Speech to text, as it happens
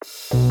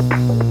Right,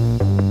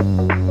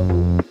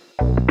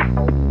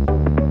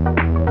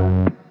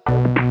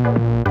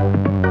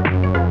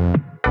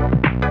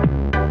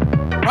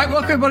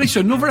 welcome everybody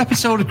to another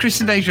episode of Chris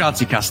and Dave's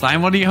Reality Cast.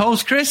 I'm one of your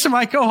hosts, Chris, and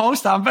my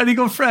co-host, our very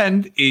good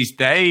friend, is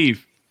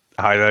Dave.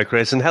 Hi there,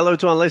 Chris, and hello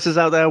to our listeners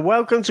out there.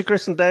 Welcome to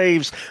Chris and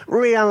Dave's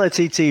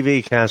Reality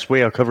TV Cast.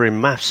 We are covering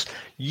MAFS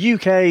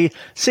UK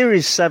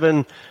Series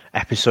 7,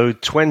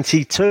 Episode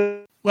 22.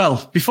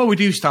 Well, before we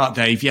do start,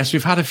 Dave, yes,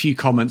 we've had a few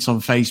comments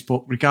on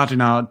Facebook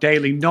regarding our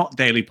daily, not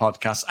daily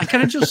podcast. And can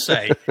I just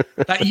say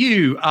that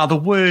you are the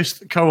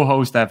worst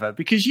co-host ever,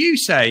 because you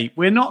say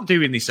we're not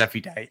doing this every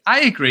day.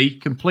 I agree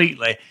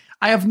completely.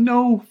 I have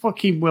no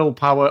fucking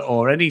willpower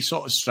or any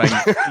sort of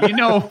strength. You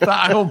know that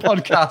I hold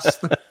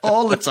podcasts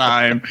all the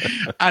time.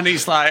 And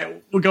it's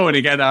like, we're going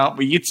again, aren't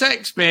we? You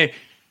text me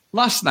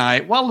last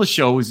night while the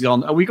show was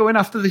on. Are we going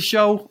after the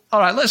show?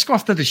 All right, let's go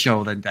after the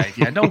show then, Dave.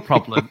 Yeah, no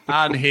problem.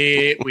 And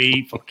here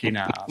we fucking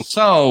are.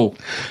 So,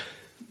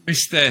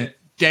 Mr.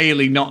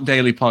 Daily, not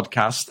daily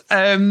podcast.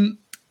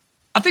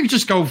 I think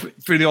just go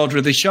through the order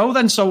of the show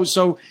then. So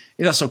if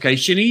that's okay.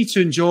 Shanita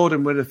and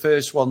Jordan were the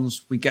first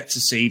ones we get to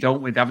see,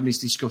 don't we? Having this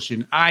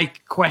discussion. I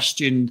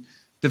questioned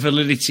the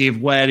validity of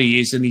where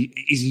he is, and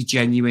is he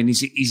genuine?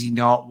 Is he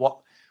not?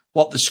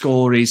 What the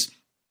score is?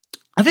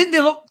 I think they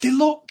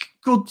look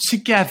good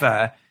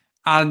together,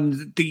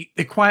 and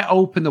they're quite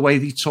open the way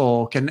they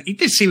talk. And it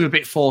did seem a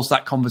bit forced,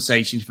 that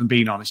conversation, if I'm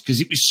being honest, because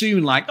it was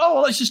soon like,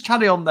 oh, let's just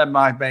carry on then,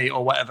 my mate,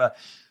 or whatever.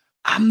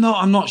 I'm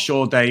not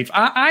sure, Dave.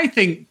 I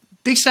think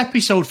this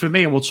episode for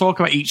me, and we'll talk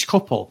about each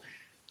couple,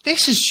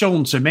 this has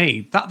shown to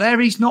me that there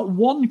is not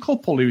one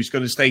couple who's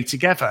going to stay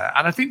together.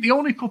 And I think the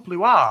only couple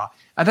who are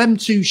them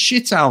two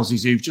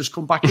shithouses who've just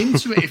come back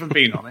into it, if I'm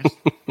being honest.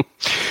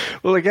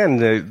 Well, again,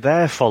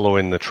 they're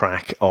following the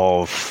track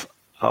of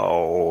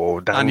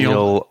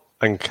Daniel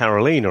and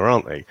Carolina,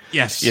 aren't they?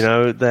 Yes. You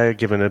know, they're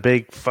giving a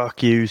big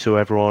fuck you to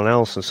everyone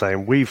else and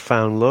saying, we've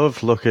found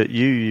love. Look at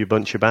you, you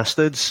bunch of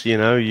bastards. You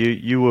know,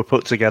 you were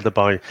put together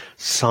by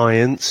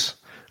science.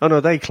 Oh, no,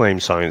 they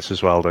claim science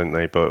as well, don't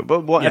they?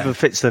 But whatever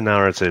fits the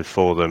narrative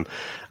for them.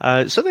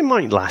 So they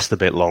might last a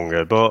bit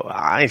longer, but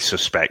I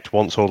suspect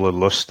once all the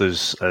lust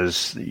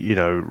has you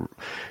know,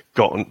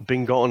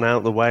 been gotten out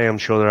of the way, I'm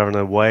sure they're having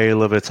a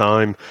whale of a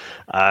time.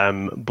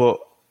 But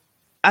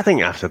I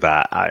think after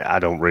that, I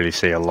don't really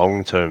see a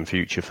long-term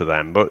future for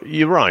them. But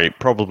you're right,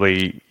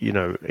 probably, you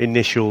know,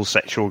 initial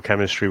sexual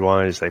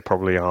chemistry-wise, they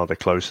probably are the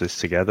closest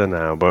together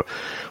now. But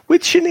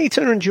with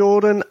Shanita and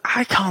Jordan,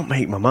 I can't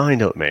make my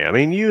mind up, me. I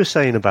mean, you were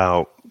saying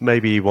about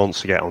maybe he wants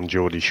to get on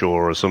Geordie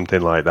Shore or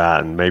something like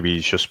that, and maybe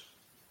he's just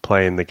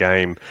playing the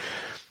game.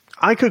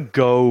 I could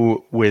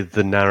go with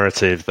the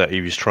narrative that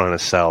he was trying to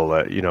sell,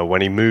 that, you know,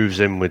 when he moves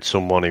in with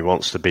someone, he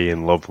wants to be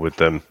in love with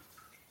them.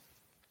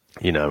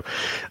 You know,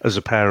 as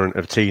a parent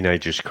of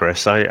teenagers,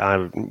 Chris,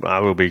 I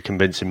will be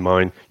convincing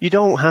mine, you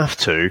don't have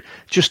to,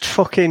 just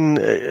fucking,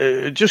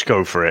 just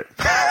go for it.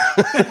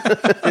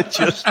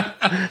 Just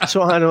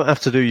so I don't have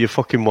to do your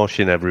fucking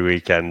washing every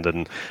weekend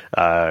and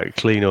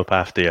clean up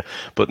after you.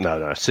 But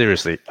no,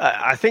 seriously,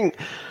 I think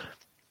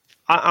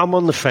I'm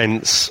on the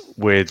fence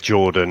with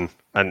Jordan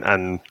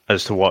and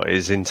as to what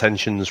his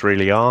intentions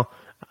really are.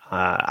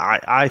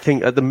 I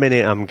think at the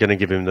minute I'm going to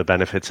give him the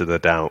benefit of the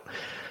doubt.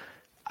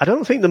 I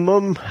don't think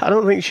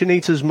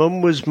Shanita's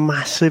mum was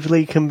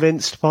massively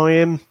convinced by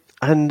him.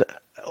 And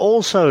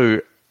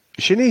also,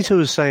 Shanita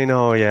was saying,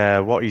 oh yeah,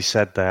 what he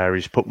said there,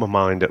 he's put my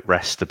mind at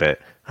rest a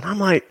bit. And I'm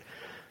like,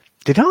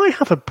 did I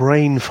have a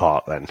brain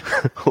fart then?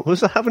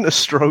 Was I having a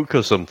stroke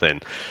or something?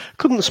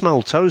 Couldn't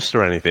smell toast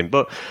or anything.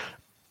 But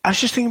I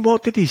was just thinking,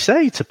 what did he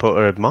say to put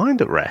her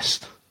mind at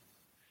rest?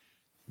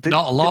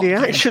 Not a lot. Did he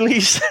actually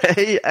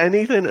say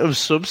anything of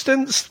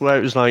substance? Where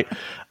it was like,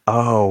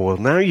 oh, well,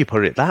 now you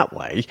put it that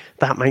way,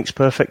 that makes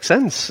perfect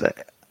sense.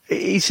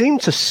 He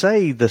seemed to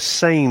say the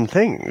same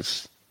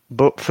things,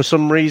 but for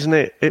some reason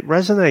it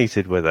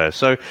resonated with her.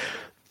 So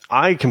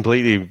I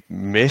completely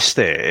missed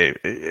it,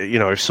 you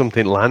know, if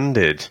something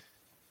landed.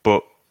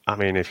 But, I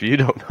mean, if you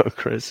don't know,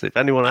 Chris, if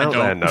anyone out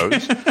there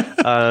knows,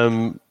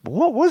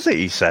 what was it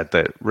he said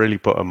that really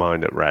put her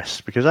mind at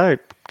rest? Because I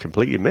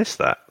completely missed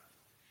that.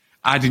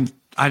 I didn't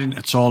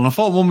at all. And I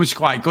thought one was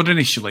quite good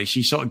initially.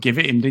 She sort of gave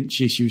it him, didn't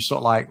she? She was sort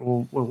of like,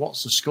 well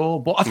what's the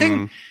score? But I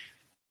think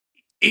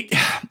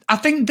I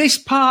think this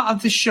part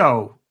of the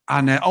show,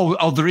 and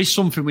there is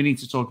something we need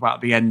to talk about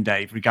at the end,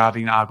 Dave,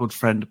 regarding our good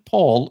friend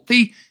Paul,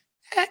 the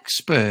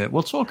expert.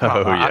 We'll talk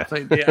about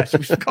that. Yeah. Yes,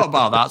 we forgot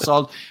about that.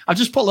 So I'll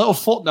just put a little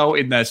footnote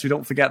in there so we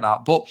don't forget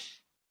that. But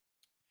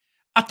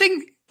I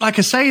think, like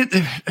I say at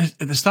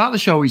the start of the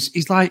show,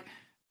 he's like,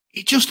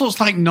 it just looks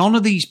like none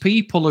of these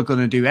people are going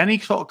to do any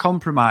sort of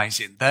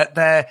compromising.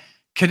 Their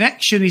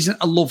connection isn't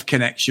a love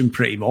connection,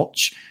 pretty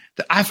much.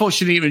 I thought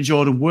Shanita and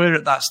Jordan were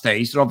at that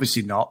stage. They're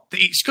obviously not.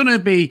 It's going to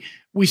be,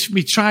 we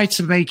tried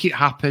to make it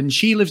happen.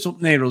 She lives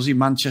up near us in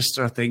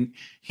Manchester, I think.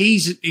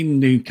 He's in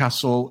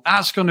Newcastle.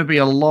 That's going to be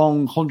a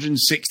long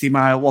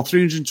 160-mile,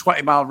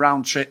 320-mile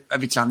round trip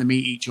every time they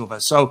meet each other.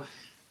 So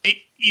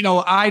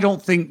I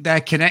don't think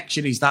their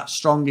connection is that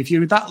strong. If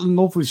you're that in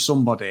love with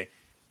somebody,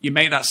 you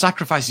make that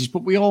sacrifices.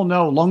 But we all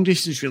know long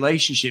distance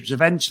relationships,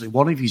 eventually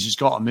one of you has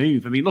got to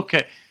move. I mean, look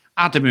at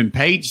Adam and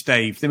Paige,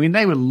 Dave. I mean,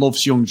 they were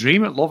Love's young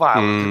dream at Love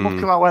Island. And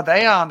look about where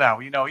they are now.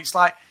 It's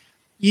like,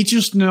 you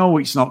just know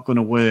it's not going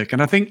to work.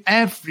 And I think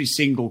every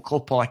single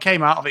couple, I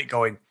came out of it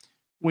going,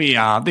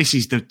 this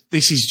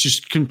is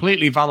just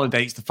completely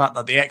validates the fact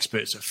that the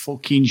experts are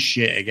fucking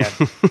shit again.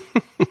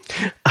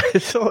 I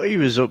thought he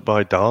was up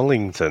by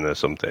Darlington or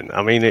something.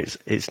 I mean,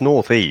 it's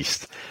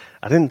northeast.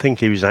 I didn't think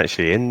he was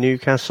actually in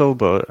Newcastle,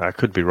 but I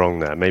could be wrong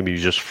there. Maybe he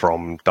was just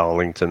from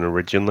Darlington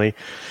originally.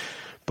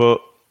 But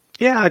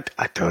yeah,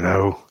 I don't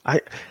know.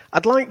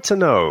 I'd like to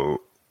know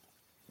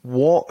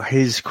what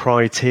his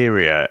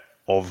criteria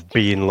of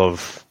being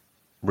love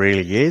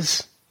really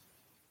is.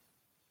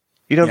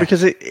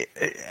 Because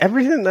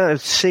everything that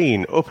I've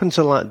seen up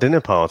until that dinner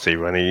party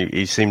when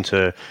he seemed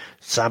to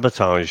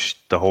sabotage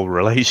the whole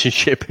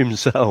relationship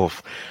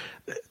himself,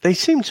 they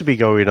seem to be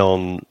going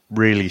on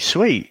really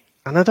sweet.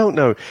 And I don't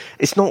know,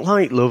 it's not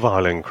like Love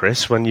Island,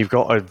 Chris, when you've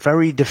got a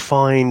very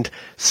defined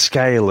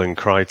scale and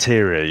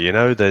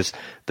criteria. There's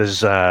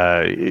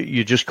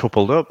you just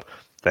coupled up,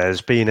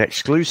 there's being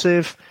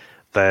exclusive,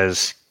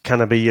 there's can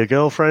I be your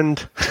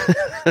girlfriend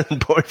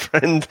and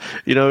boyfriend?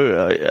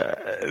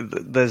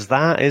 There's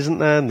that, isn't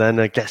there? And then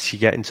I guess you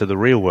get into the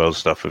real world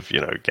stuff of,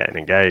 getting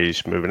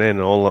engaged, moving in,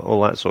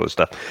 all that sort of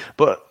stuff.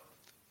 But,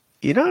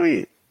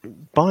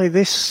 by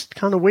this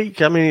kind of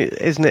week, I mean,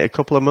 isn't it a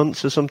couple of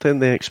months or something,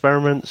 the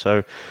experiment?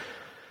 So,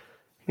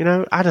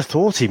 I'd have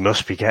thought he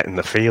must be getting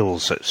the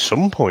feels at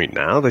some point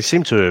now. They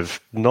seem to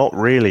have not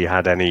really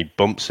had any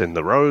bumps in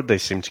the road. They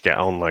seem to get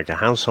on like a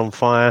house on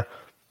fire.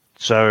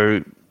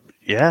 So,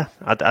 yeah,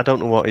 I don't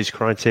know what his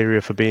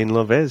criteria for being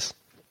love is.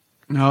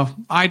 No,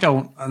 I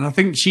don't. And I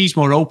think she's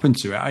more open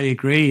to it. I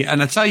agree.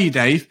 And I tell you,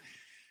 Dave,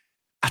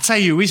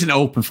 who isn't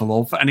open for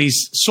love, and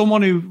he's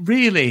someone who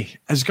really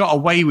has got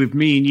away with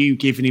me and you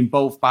giving him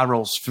both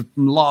barrels for a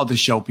lot of the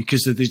show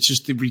because of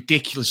just the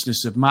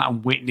ridiculousness of Matt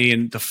and Whitney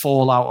and the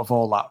fallout of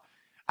all that.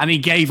 And he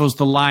gave us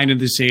the line of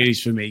the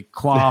series for me,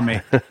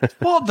 Kwame.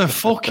 What the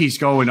fuck is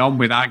going on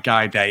with that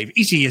guy, Dave?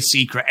 Is he a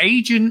secret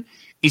agent?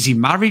 Is he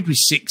married with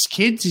 6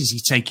 kids? Is he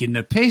taking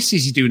the piss?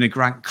 Is he doing a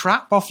grand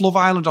crap off Love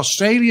Island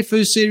Australia for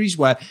a series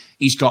where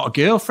he's got a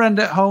girlfriend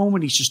at home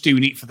and he's just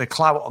doing it for the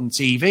clout on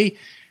TV?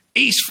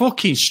 It's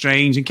fucking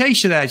strange. In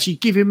case you're there, she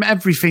give him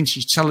everything.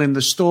 She's telling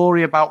the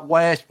story about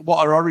what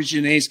her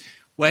origin is,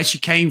 where she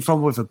came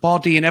from with her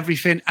body and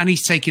everything. And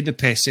he's taking the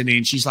piss in it.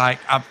 And she's like,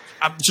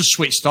 I've just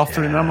switched off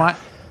for him. And I'm like,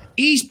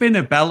 he's been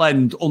a bell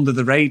end under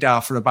the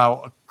radar for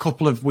about a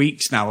couple of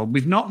weeks now. And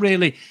we've not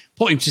really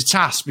put him to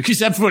task because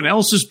everyone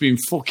else has been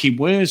fucking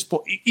worse.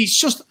 But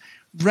it's just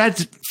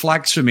red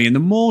flags for me. And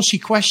the more she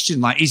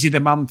questioned, like, is he the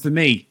man for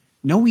me?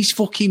 No, he's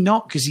fucking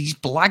not because he's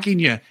blagging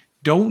you.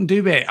 Don't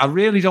do it. I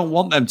really don't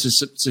want them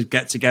to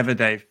get together,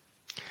 Dave.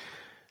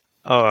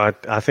 Oh,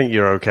 I think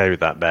you're okay with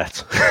that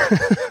bet.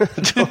 I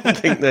don't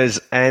think there's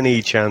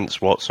any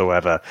chance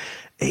whatsoever.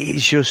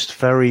 It's just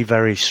very,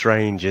 very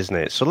strange, isn't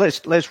it? So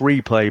let's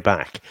replay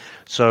back.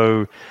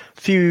 So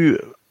a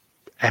few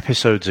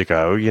episodes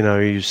ago, he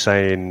was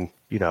saying,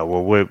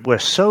 well, we're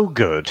so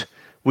good,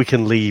 we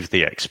can leave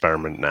the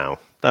experiment now.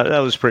 That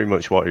was pretty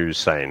much what he was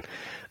saying.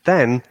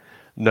 Then,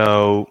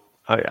 no,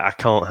 I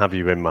can't have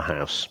you in my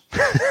house.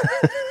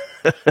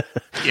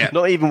 Yeah.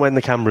 Not even when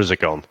the cameras are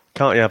gone.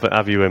 Can't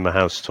have you in my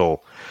house at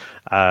all.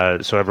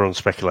 So everyone's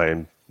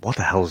speculating, what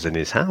the hell's in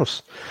his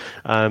house?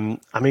 I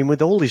mean,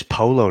 with all his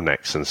polo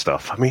necks and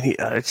stuff, I mean,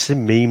 it's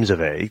in memes of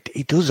it.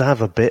 He does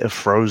have a bit of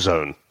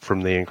Frozone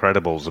from The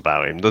Incredibles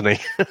about him, doesn't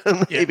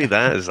he? Maybe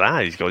that is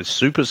that. He's got his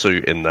super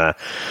suit in there.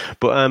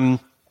 But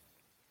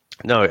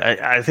no,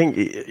 I think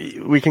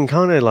we can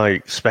kind of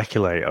like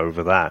speculate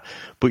over that.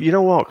 But you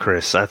know what,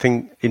 Chris? I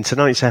think in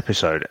tonight's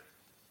episode,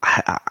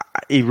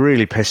 he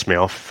really pissed me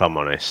off, if I'm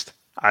honest.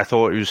 I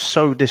thought it was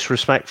so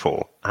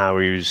disrespectful how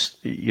he was,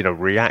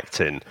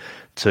 reacting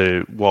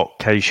to what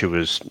Keisha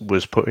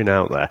was putting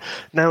out there.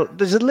 Now,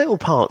 there's a little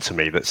part to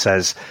me that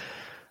says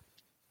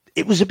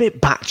it was a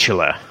bit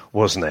bachelor,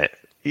 wasn't it?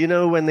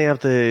 When they have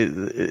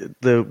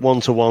the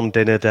one-to-one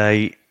dinner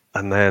date,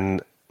 and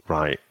then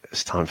right,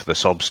 it's time for the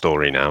sob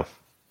story now.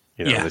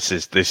 This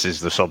is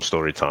the sob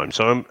story time.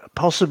 So I'm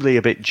possibly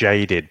a bit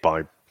jaded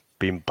by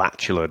being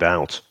bachelored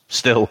out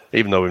still,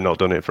 even though we've not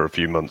done it for a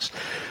few months.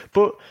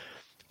 But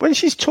when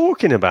she's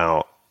talking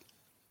about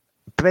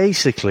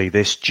basically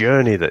this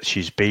journey that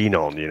she's been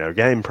on,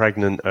 getting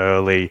pregnant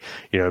early,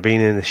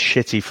 being in a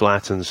shitty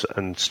flat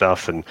and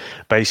stuff, and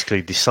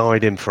basically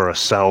deciding for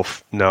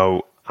herself,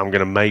 no, I'm going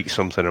to make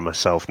something of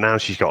myself. Now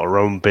she's got her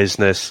own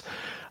business.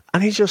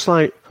 And he's just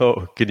like,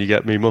 oh, can you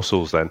get me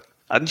muscles then?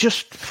 And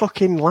just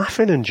fucking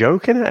laughing and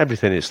joking at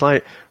everything. It's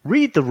like,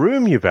 read the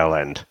room, you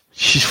bellend.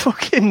 She's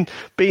fucking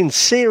being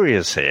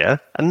serious here,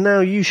 and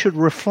now you should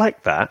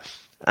reflect that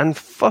and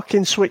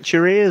fucking switch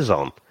your ears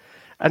on.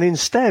 And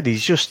instead,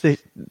 he's just this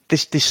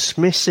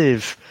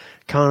dismissive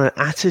kind of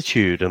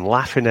attitude and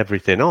laughing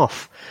everything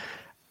off.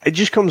 it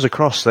just comes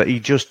across that he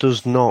just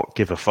does not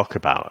give a fuck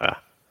about her.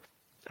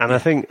 And I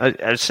think,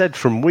 I said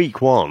from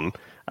week one,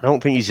 I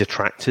don't think he's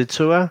attracted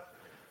to her.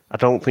 I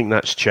don't think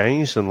that's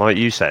changed. And like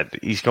you said,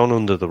 he's gone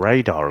under the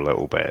radar a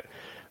little bit.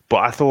 But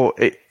I thought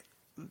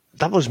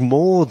that was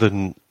more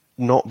than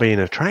not being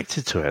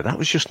attracted to her. That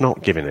was just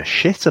not giving a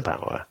shit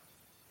about her.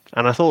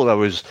 And I thought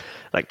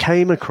that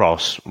came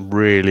across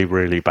really,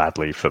 really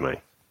badly for me.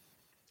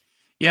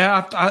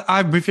 Yeah,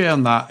 I'm with you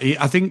on that.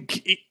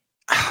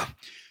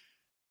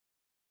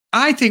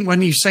 I think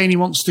when he's saying he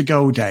wants to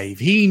go, Dave,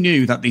 he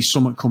knew that there's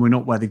something coming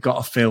up where they've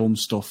got to film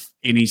stuff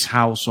in his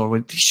house, or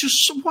it's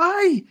just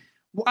why?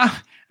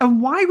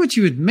 And why would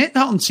you admit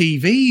that on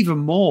TV even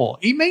more?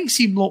 It makes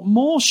him look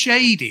more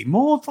shady,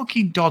 more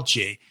fucking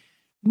dodgy,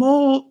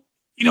 more,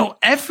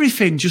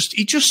 everything.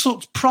 He just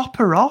looks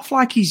proper off,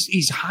 like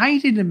he's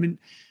hiding him. And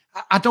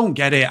I don't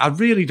get it. I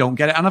really don't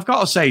get it. And I've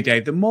got to say,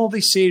 Dave, the more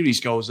this series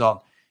goes on,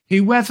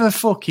 whoever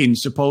fucking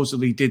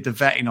supposedly did the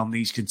vetting on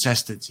these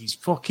contestants, he's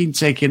fucking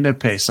taking the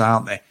piss,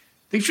 aren't they?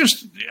 They've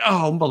just,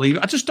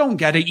 unbelievable. I just don't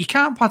get it. You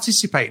can't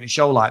participate in a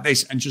show like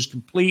this and just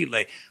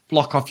completely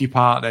block off your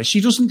partner.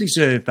 She doesn't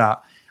deserve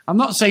that. I'm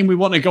not saying we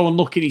want to go and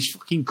look in his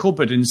fucking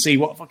cupboard and see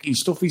what fucking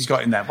stuff he's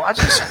got in there, but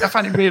I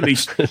find it really,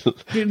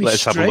 really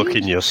Let's strange. have a look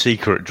in your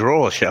secret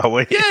drawer, shall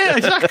we? Yeah,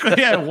 exactly.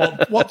 Yeah,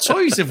 what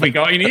toys have we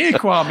got in here,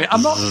 Kwame?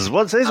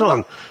 What's this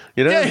one? On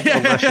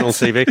national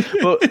TV.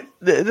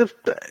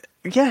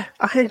 But yeah,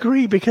 I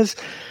agree, because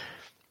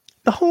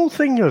the whole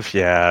thing of,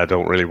 I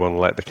don't really want to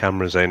let the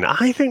cameras in.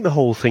 I think the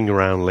whole thing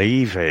around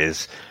Leave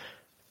is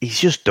he's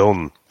just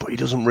done, but he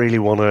doesn't really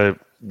want to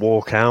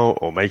walk out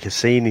or make a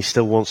scene. He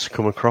still wants to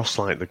come across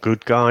like the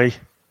good guy.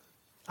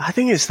 I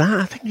think it's that.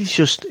 I think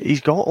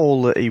he's got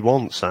all that he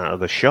wants out of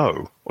the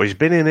show, or he's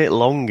been in it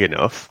long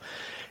enough.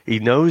 He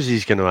knows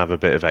he's going to have a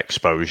bit of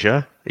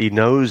exposure. He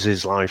knows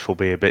his life will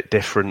be a bit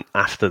different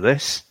after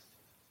this.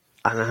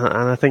 And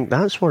I think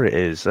that's what it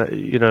is,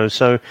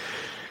 so,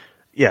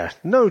 yeah,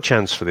 no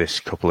chance for this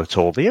couple at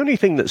all. The only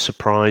thing that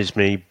surprised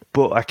me,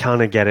 but I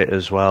kind of get it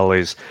as well,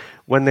 is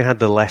when they had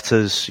the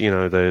letters,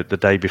 the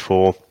day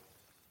before,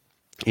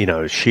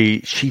 she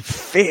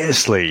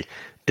fiercely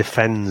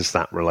defends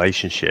that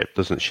relationship,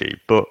 doesn't she?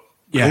 But,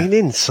 yeah. I mean,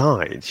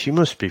 inside, she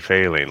must be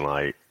feeling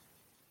like,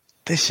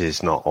 this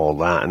is not all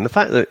that. And the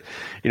fact that,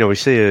 we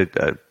see a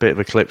bit of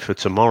a clip for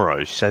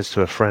tomorrow, she says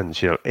to her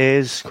friends,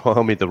 is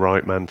Kwame the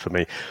right man for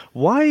me?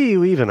 Why are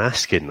you even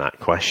asking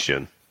that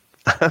question?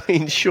 I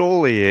mean,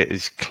 surely it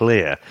is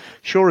clear.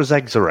 Sure as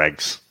eggs are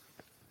eggs.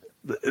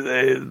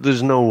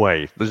 There's no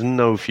way. There's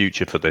no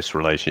future for this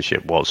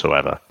relationship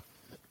whatsoever.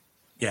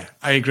 Yeah,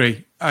 I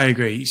agree.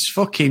 It's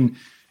fucking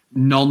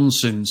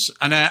nonsense.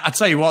 And I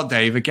tell you what,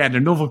 Dave, again,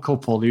 another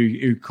couple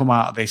who come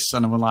out of this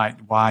and we're like,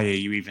 why are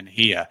you even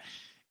here?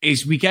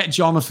 Is we get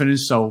Jonathan and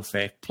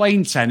Sophie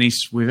playing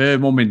tennis with her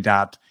mum and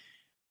dad.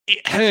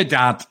 Her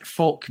dad,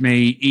 fuck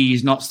me,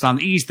 he's not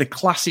standing. He's the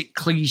classic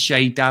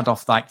cliche dad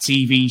off like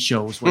TV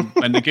shows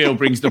when the girl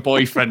brings the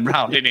boyfriend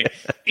round, isn't it?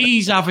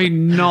 He's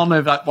having none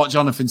of that, what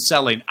Jonathan's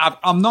selling.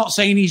 I'm not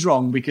saying he's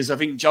wrong, because I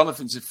think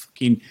Jonathan's a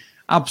fucking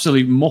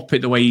absolute muppet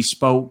the way he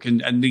spoke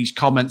and these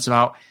comments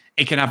about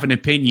he can have an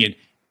opinion.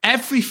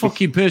 Every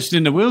fucking person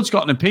in the world's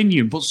got an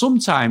opinion, but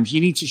sometimes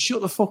you need to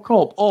shut the fuck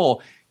up or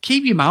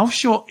keep your mouth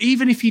shut.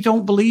 Even if you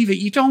don't believe it,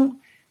 you don't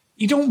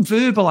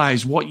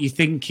verbalize what you're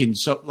thinking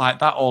so like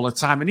that all the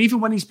time. And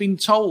even when he's been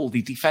told,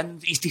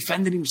 he's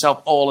defending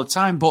himself all the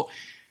time.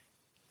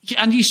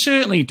 And you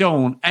certainly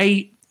don't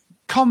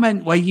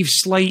comment where you've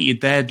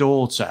slated their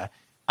daughter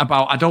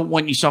about, I don't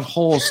want you to have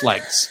horse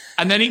legs.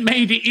 And then it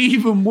made it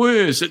even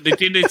worse at the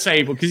dinner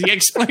table because he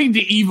explained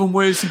it even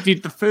worse than he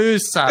did the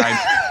first time.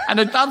 And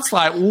the dad's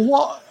like,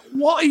 what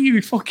are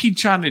you fucking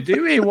trying to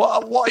do here?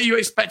 What are you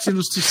expecting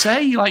us to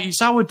say? Like,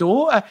 it's our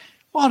daughter.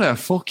 What a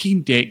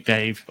fucking dick,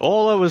 Dave.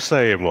 All I was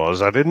saying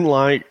was I didn't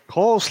like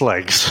horse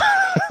legs.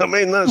 I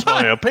mean, that's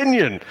my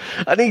opinion.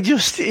 And he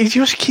just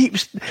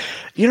keeps,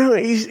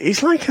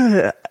 he's like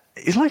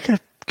a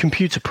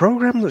computer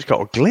program that's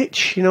got a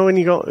glitch, and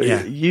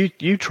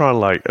you try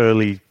like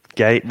early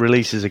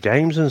releases of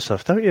games and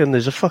stuff, don't you? And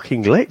there's a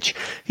fucking glitch.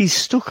 He's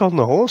stuck on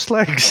the horse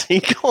legs. He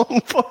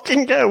can't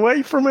fucking get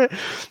away from it.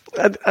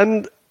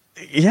 And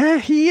yeah,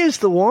 he is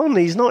the one.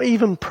 He's not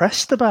even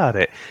pressed about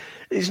it.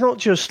 It's not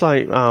just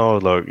like, oh,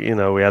 look,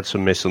 we had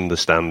some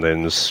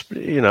misunderstandings,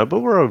 but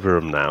we're over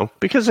them now.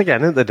 Because,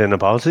 again, at the dinner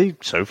party,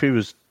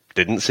 Sophie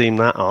didn't seem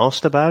that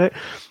arsed about it.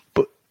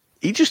 But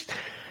it's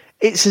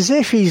as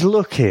if he's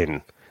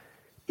looking.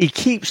 He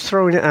keeps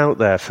throwing it out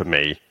there for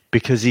me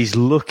because he's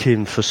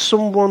looking for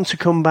someone to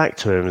come back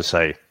to him and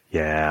say,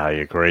 yeah, I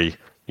agree.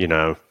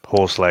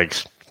 Horse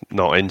legs,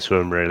 not into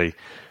him, really.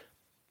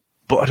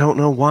 But I don't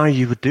know why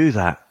you would do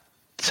that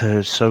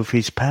to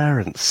Sophie's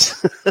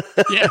parents.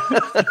 Yeah.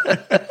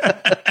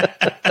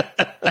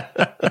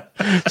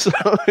 So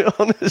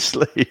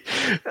honestly,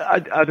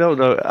 I don't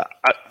know.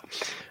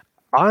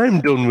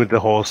 I'm done with the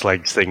horse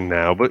legs thing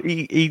now, but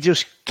he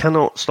just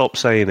cannot stop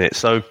saying it.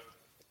 So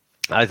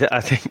I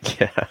think,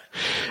 yeah,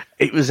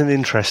 it was an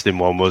interesting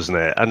one, wasn't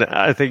it? And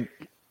I think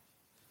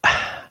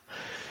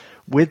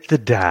with the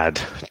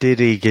dad, did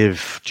he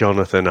give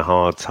Jonathan a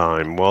hard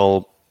time?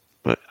 Well,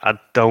 I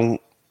don't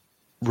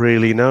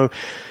really know.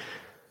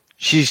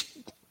 She's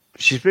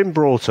been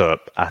brought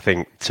up, I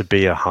think, to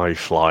be a high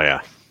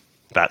flyer.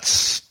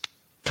 That's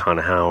kind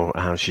of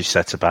how she's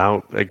set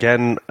about.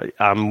 Again,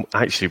 I'm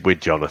actually with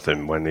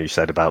Jonathan when he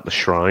said about the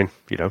shrine.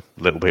 You know,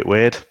 a little bit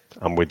weird.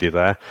 I'm with you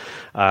there.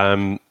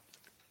 But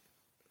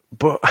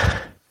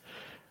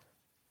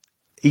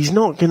he's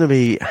not going to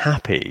be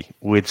happy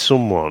with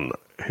someone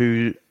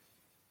who,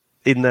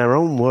 in their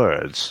own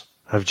words,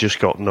 have just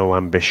got no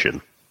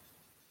ambition.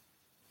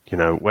 You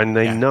know, when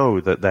they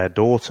know that their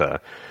daughter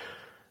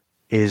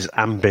is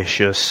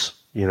ambitious,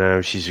 you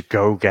know, she's a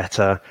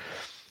go-getter.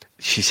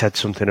 She said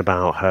something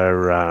about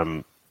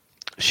her,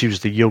 she was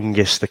the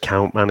youngest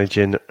account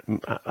manager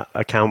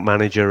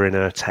in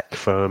a tech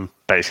firm.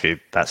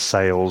 Basically, that's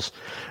sales.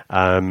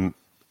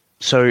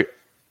 So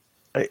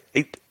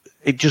it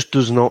just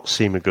does not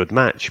seem a good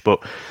match.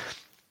 But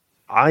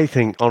I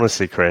think,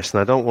 honestly, Chris, and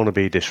I don't want to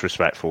be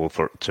disrespectful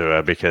to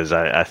her, because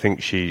I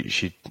think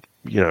she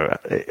you know,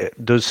 it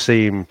does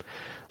seem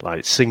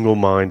like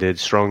single-minded,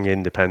 strong,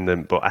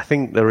 independent, but I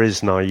think there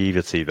is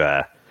naivety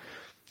there.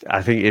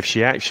 I think if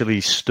she actually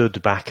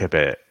stood back a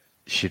bit,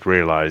 she'd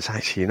realise,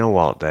 actually, you know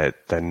what, they're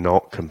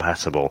not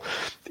compatible.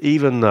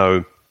 Even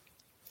though,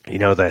 you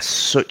know, they're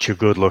such a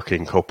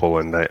good-looking couple,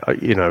 and they,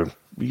 you know,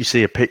 you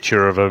see a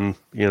picture of them,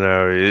 you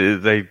know,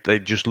 they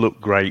just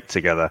look great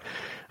together,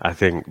 I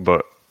think,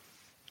 but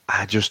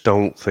I just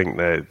don't think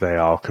they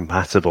are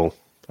compatible.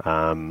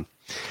 And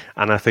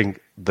I think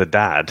the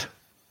dad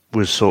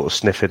was sort of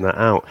sniffing that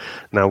out.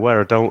 Now, where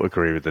I don't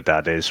agree with the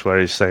dad is where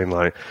he's saying,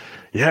 like,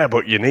 yeah,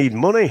 but you need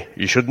money.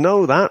 You should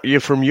know that.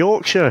 You're from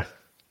Yorkshire.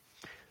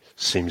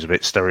 Seems a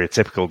bit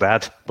stereotypical,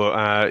 Dad,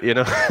 but, you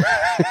know,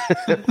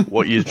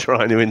 what you're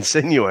trying to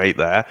insinuate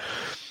there.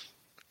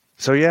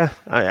 So, yeah,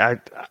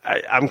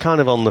 I'm kind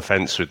of on the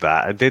fence with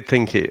that. I did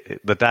think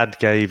the dad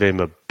gave him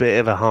a bit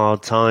of a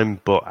hard time,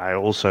 but I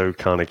also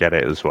kind of get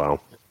it as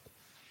well.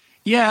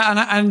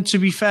 Yeah, and to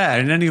be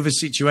fair, in any other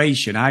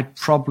situation, I'd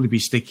probably be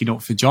sticking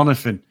up for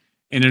Jonathan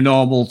in a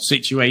normal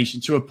situation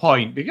to a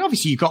point. Because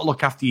obviously, you've got to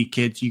look after your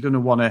kids. You're going to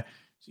want to,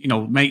 you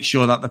know, make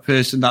sure that the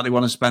person that they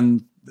want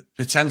to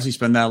potentially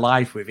spend their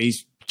life with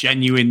is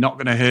genuine, not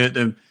going to hurt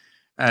them.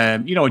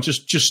 You know,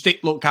 just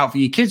look out for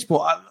your kids.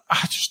 But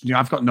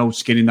I've got no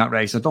skin in that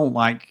race. I don't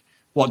like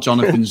what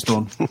Jonathan's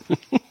done.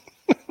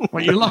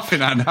 What are you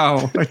laughing at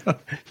now?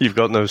 You've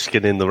got no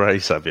skin in the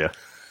race, have you?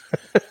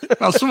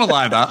 Well, something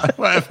like that,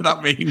 whatever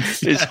that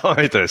means. It's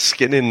either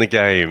skin in the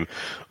game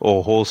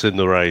or horse in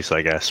the race,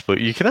 I guess. But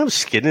you can have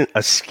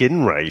a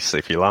skin race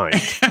if you like.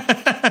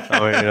 I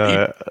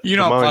mean, you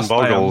know, mind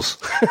boggles.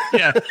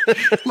 Yeah,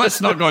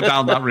 let's not go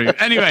down that route.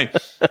 Anyway,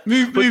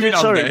 moving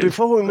on. Sorry,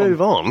 before we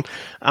move on,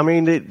 I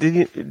mean,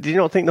 did you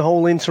not think the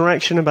whole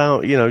interaction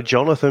about, you know,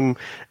 Jonathan,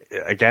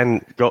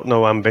 again, got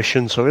no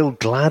ambition, so he'll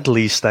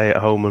gladly stay at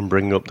home and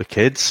bring up the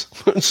kids?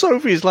 And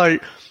Sophie's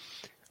like,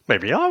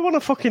 maybe I want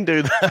to fucking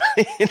do that.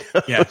 You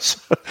know? Yeah.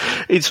 So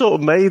he sort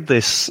of made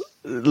this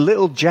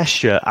little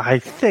gesture, I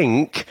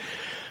think,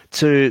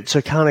 to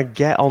kind of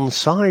get on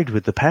side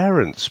with the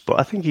parents. But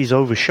I think he's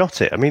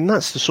overshot it. I mean,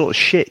 that's the sort of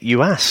shit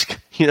you ask.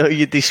 You know,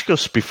 you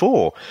discuss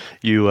before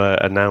you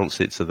announce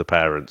it to the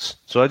parents.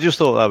 So I just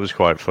thought that was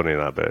quite funny,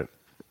 that bit.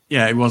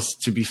 Yeah, it was,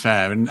 to be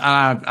fair. And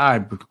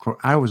I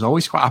was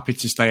always quite happy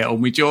to stay at home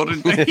with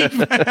Jordan. But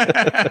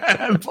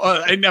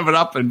it never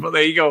happened. But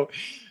there you go.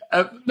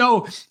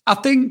 No, I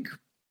think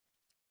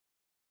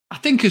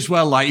as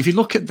well, like, if you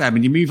look at them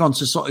and you move on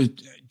to sort of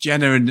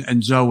Jenna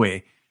and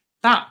Zoe,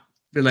 that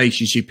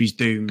relationship is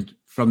doomed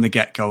from the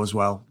get-go as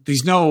well.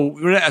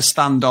 We're at a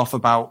standoff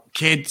about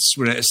kids.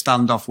 We're at a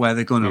standoff where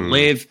they're going to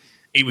live.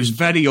 It was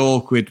very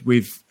awkward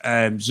with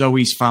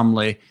Zoe's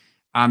family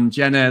and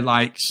Jenna,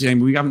 like,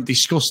 saying, we haven't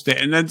discussed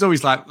it. And then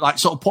Zoe's like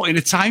sort of putting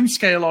a time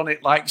scale on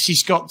it. Like,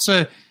 she's got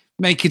to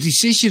make a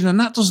decision, and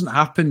that doesn't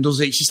happen, does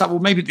it? She's like, well,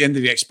 maybe at the end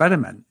of the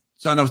experiment.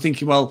 So I was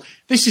thinking, well,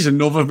 this is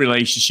another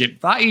relationship.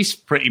 That is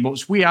pretty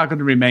much, we are going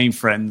to remain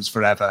friends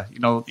forever. You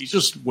know, it's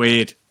just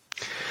weird.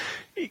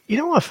 You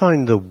know what I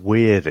find the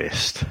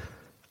weirdest?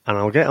 And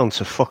I'll get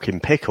onto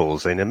fucking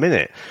pickles in a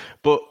minute.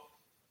 But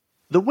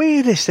the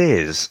weirdest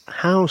is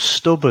how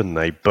stubborn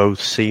they both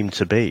seem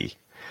to be.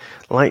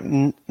 Like,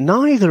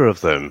 neither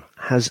of them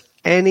has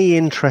any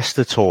interest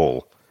at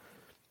all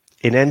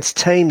in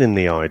entertaining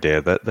the idea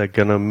that they're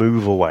going to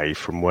move away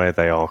from where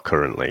they are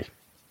currently.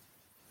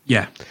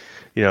 Yeah.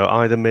 You know,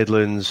 either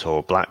Midlands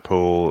or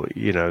Blackpool,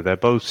 you know, they're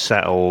both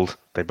settled.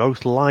 They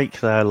both like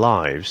their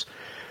lives.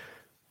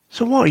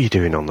 So what are you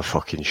doing on the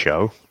fucking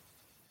show?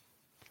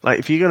 Like,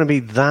 if you're going to be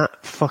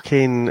that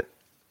fucking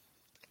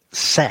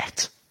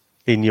set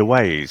in your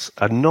ways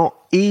and not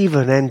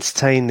even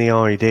entertain the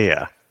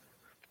idea,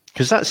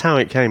 because that's how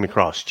it came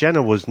across.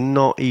 Jenna was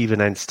not even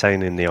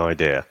entertaining the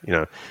idea. You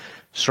know,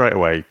 straight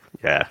away,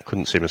 yeah,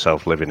 couldn't see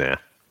myself living here.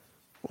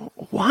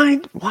 Why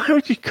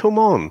would you come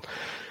on?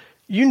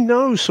 You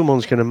know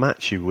someone's going to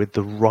match you with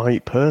the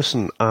right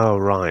person. Oh,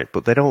 right,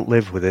 but they don't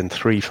live within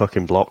 3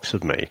 fucking blocks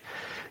of me.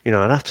 I'd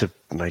have to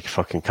make a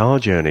fucking car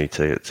journey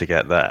to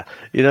get there.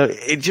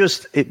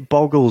 It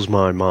boggles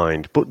my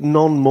mind, but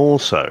none more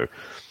so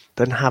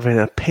than having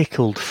a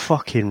pickled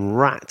fucking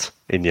rat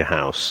in your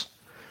house.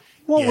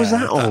 What was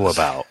that all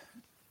about?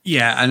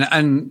 Yeah,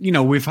 and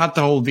we've had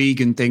the whole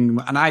vegan thing,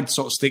 and I'd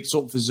sort of sticked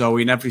up for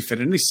Zoe and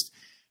everything, and this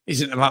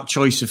isn't about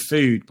choice of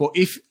food, but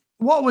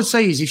what I would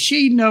say is if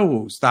she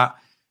knows that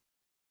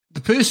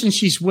the person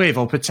she's with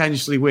or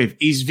potentially with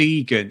is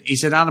vegan,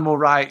 is an animal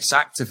rights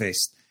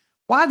activist,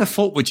 why the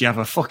fuck would you have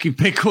a fucking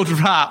pickled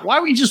rat? Why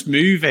would you just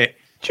move it?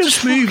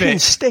 Just move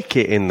it. Stick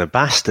it in the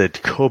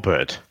bastard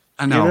cupboard.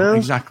 I know,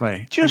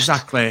 exactly.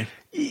 Exactly.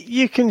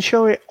 You can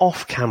show it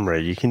off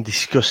camera. You can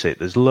discuss it.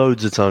 There's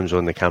loads of times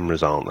when the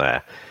cameras aren't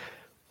there.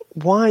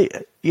 Why,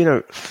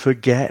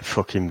 forget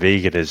fucking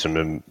veganism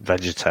and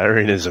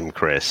vegetarianism,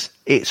 Chris.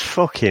 It's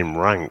fucking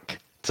rank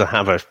to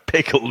have a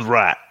pickled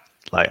rat.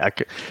 Like, I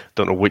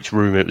don't know which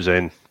room it was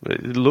in.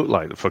 It looked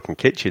like the fucking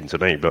kitchen to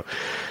me, but,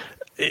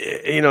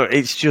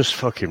 it's just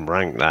fucking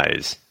rank, that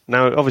is.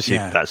 Now, obviously,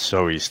 that's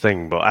Zoe's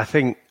thing, but I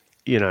think,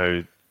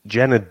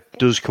 Jenna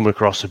does come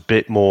across a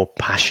bit more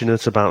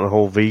passionate about the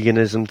whole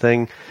veganism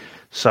thing.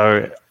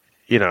 So,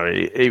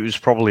 it was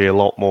probably a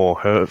lot more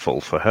hurtful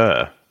for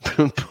her.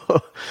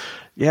 But,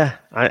 yeah,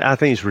 I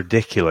think it's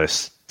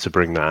ridiculous to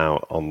bring that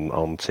out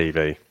on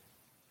TV.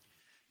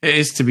 It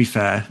is, to be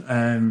fair.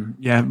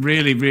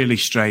 Really, really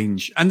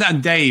strange.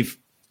 And Dave,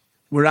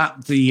 we're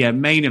at the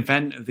main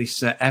event of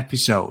this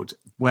episode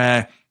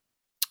where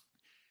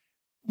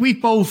we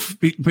both,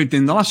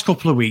 within the last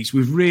couple of weeks,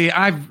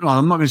 I'm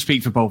not going to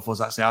speak for both of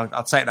us, actually.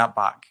 I'll take that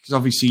back. Because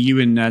obviously you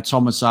and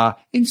Thomas are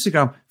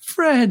Instagram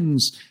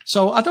friends.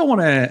 So I don't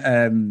want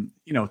to,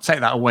 take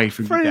that away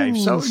from you, Dave.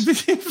 So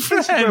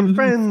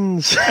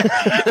friends.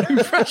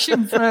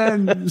 Impression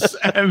friends.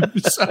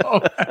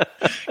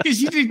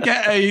 Because you did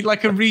get a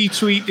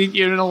retweet, didn't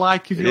you, and a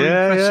like of your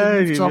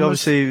impression of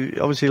Thomas. You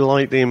obviously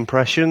liked the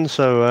impression,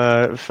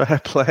 so fair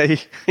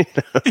play.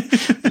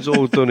 It's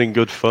all done in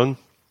good fun.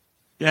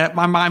 Yeah,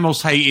 my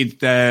most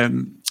hated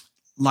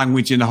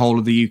language in the whole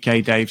of the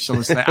UK, Dave. Shall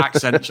I say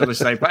accent? Shall I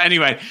say? But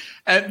anyway,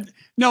 and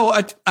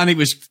it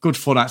was good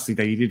fun actually.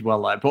 Dave, you did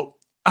well there. But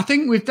I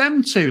think with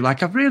them two,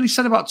 like I've really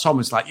said about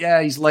Thomas,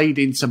 he's laid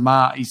into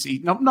Matt. He's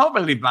not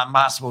really Matt,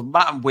 but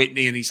Matt and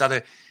Whitney, and he's had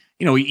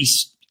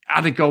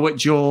a go at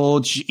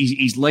George.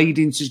 He's laid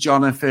into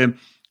Jonathan.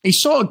 He's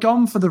sort of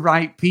gone for the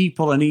right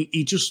people, and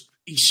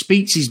he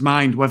speaks his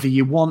mind, whether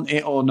you want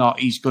it or not,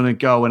 he's going to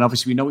go. And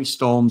obviously we know he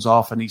storms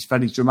off and he's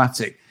very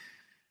dramatic.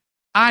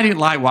 I didn't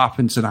like what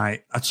happened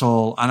tonight at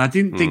all. And I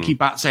didn't think he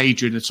bats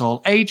Adrian at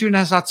all. Adrian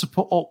has had to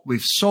put up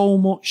with so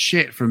much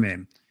shit from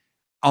him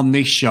on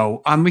this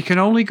show. And we can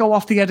only go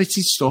off the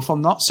edited stuff.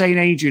 I'm not saying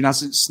Adrian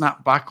hasn't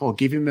snapped back or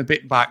give him a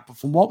bit back. But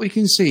from what we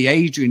can see,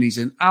 Adrian is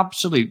an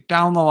absolute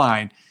down the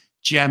line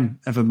gem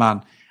of a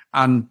man.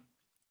 And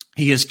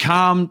he has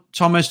calmed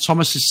Thomas.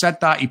 Thomas has said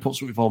that. He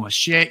puts up with all my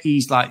shit.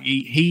 He's like,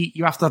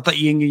 you have to have that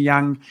yin and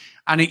yang.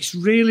 And it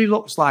really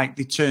looks like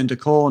they turned a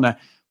corner.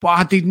 But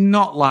I did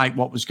not like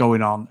what was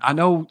going on. I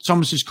know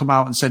Thomas has come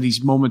out and said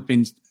his mum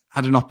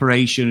had an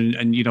operation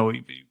and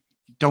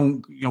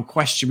don't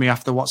question me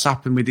after what's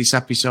happened with this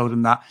episode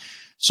and that.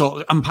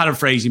 So I'm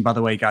paraphrasing, by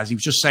the way, guys. He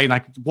was just saying,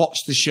 watch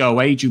the show.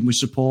 Adrian was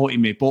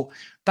supporting me. But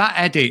that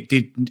edit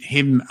did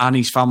him and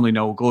his family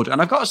no good. And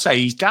I've got to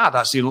say, his dad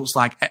actually looks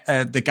like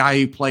the guy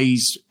who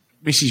plays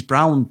Mrs.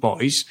 Brown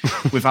Boys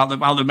without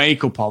the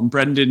makeup on,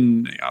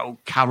 Brendan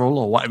Carroll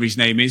or whatever his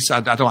name is.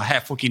 I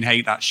fucking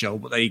hate that show,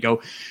 but there you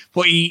go.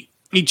 But he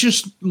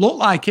just looked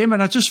like him,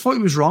 and I just thought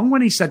he was wrong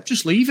when he said,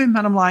 just leave him.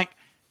 And I'm like,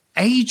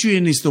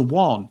 Adrian is the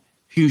one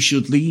who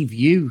should leave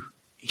you.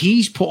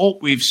 He's put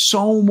up with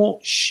so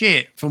much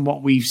shit from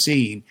what we've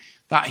seen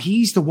that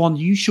he's the one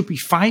you should be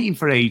fighting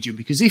for, Adrian,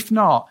 because if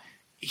not,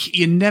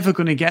 you're never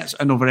going to get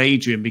another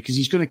Adrian because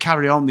he's going to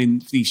carry on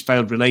in these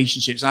failed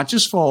relationships. And I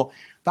just thought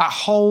that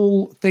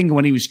whole thing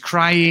when he was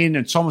crying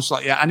and Thomas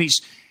like that, and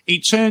it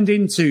turned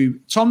into,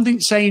 Tom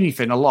didn't say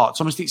anything a lot.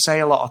 Thomas didn't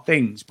say a lot of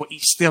things, but he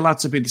still had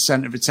to be the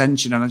centre of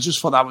attention. And I just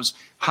thought that was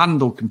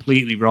handled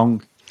completely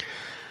wrong.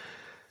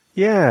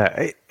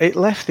 Yeah, it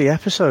left the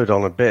episode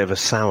on a bit of a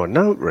sour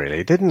note,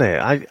 really, didn't it?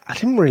 I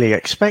didn't really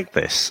expect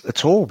this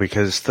at all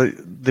because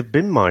they've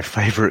been my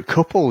favourite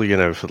couple,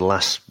 for the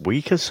last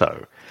week or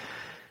so.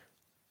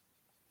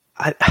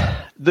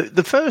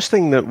 The first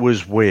thing that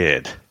was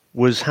weird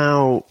was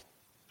how,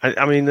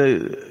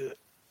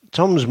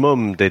 Tom's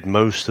mum did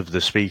most of the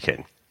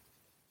speaking.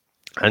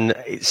 And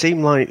it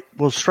seemed like,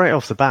 well, straight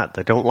off the bat,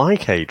 they don't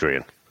like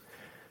Adrian.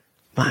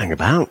 But hang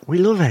about, we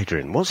love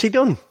Adrian. What's he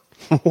done?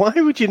 Why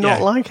would you not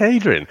like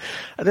Adrian?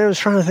 And I was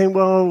trying to think,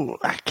 well,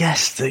 I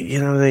guess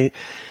that,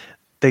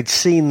 they'd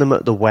seen them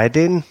at the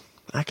wedding.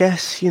 I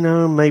guess,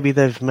 maybe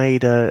they've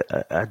made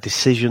a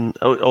decision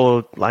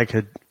or like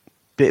a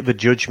bit of a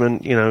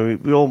judgment.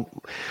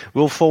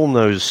 We'll form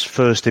those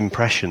first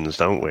impressions,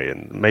 don't we?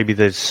 And maybe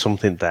there's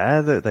something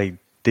there that they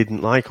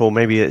didn't like, or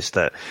maybe it's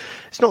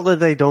not that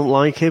they don't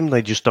like him,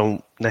 they just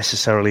don't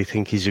necessarily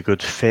think he's a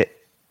good fit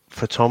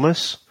for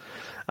Thomas.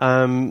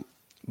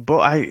 But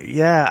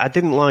I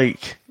didn't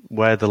like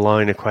where the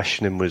line of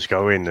questioning was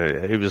going.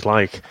 It was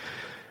like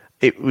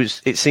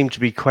it seemed to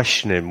be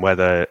questioning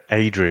whether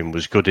Adrian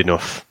was good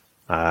enough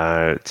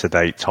to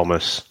date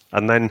Thomas,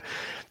 and then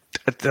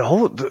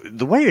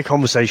the way the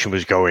conversation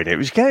was going, it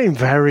was getting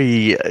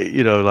very,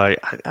 like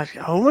I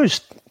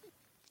almost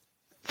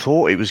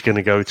thought it was going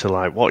to go to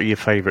like, what are your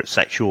favourite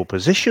sexual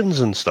positions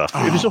and stuff.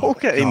 It was all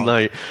getting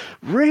like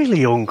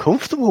really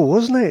uncomfortable,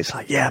 wasn't it? It's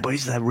like, yeah, but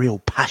is there real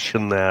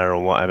passion there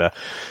or whatever?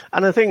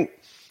 And I think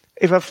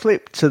if I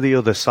flip to the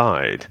other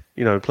side,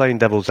 playing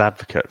devil's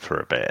advocate for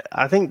a bit,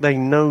 I think they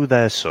know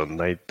their son.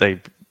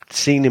 They've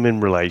seen him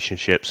in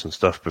relationships and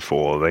stuff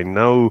before. They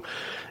know,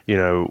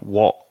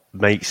 what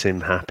makes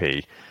him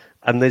happy.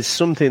 And there's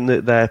something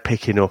that they're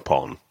picking up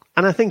on.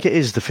 And I think it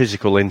is the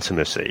physical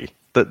intimacy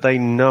that they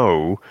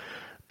know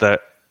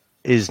that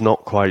is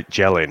not quite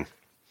gelling.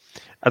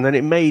 And then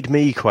it made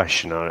me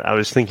question. I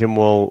was thinking,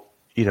 well,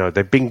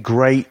 they've been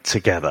great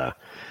together,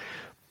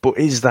 but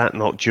is that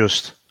not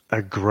just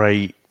a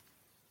great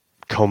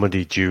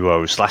comedy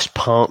duo /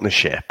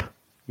 partnership?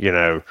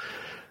 And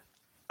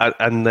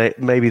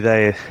maybe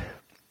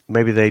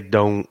they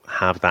don't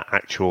have that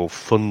actual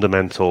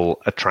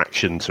fundamental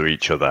attraction to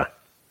each other.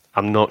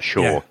 I'm not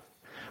sure. Yeah.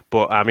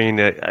 But I mean,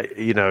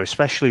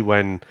 especially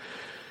when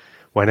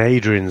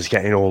Adrian's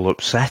getting all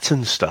upset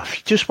and stuff,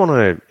 you just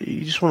want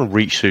to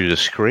reach through the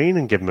screen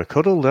and give him a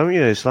cuddle, don't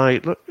you? It's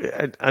like, look,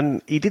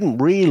 and he didn't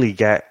really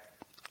get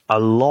a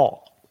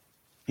lot.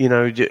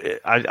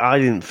 I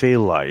didn't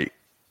feel like,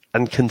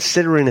 and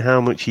considering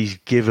how much he's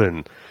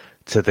given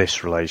to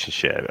this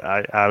relationship,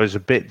 I was a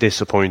bit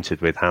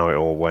disappointed with how it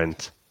all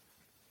went.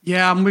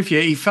 Yeah, I'm with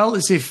you. He felt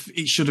as if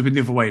it should have been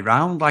the other way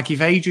around. Like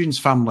if Adrian's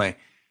family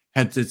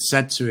had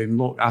said to him,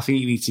 look, I think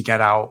you need to get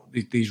out.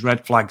 These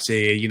red flags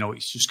here,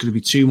 it's just going to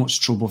be too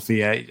much trouble for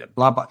you,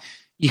 blah, blah.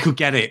 You could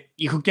get it.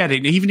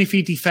 And even if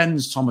he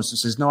defends Thomas and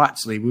says, no,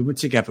 actually, we were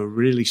together,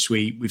 really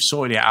sweet. We've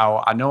sorted it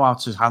out. I know how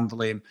to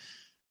handle him,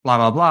 blah,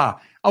 blah, blah.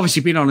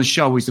 Obviously, being on a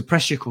show is the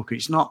pressure cooker.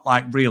 It's not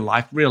like real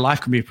life. Real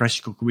life can be a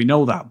pressure cooker. We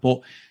know that.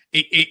 But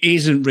it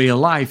isn't real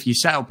life. You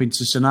set up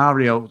into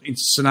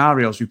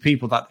scenarios with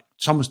people that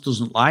Thomas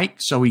doesn't like,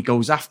 so he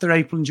goes after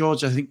April and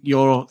George. I think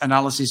your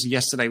analysis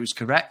yesterday was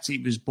correct.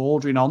 It was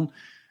bordering on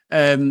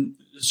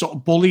sort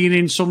of bullying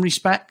in some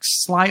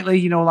respects,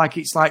 slightly. Like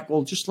it's like,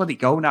 well, just let it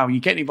go now.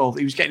 You're getting involved.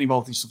 He was getting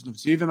involved in stuff to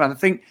do with him, and I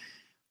think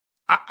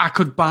I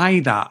could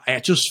buy that. I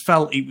just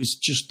felt it was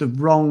just the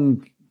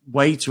wrong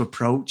way to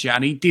approach it,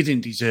 and he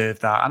didn't deserve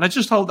that. And I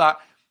just hope that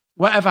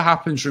whatever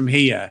happens from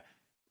here,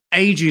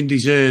 Adrian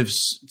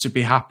deserves to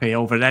be happy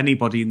over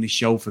anybody in this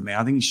show for me.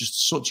 I think he's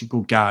just such a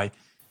good guy.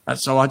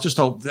 So I just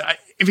hope that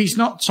if he's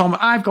not Tom,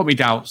 I've got my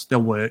doubts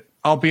they'll work.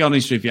 I'll be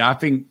honest with you. I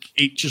think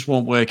it just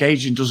won't work.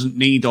 Adrian doesn't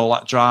need all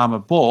that drama,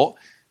 but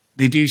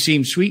they do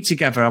seem sweet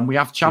together and we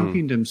have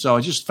championed them. So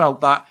I just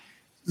felt that,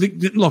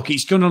 look,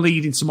 it's going to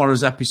lead in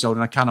tomorrow's episode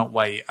and I cannot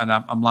wait. And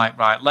I'm like,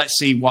 right, let's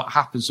see what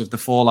happens with the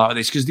fallout of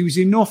this. Because there was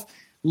enough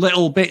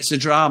little bits of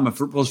drama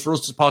for us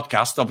to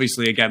podcast,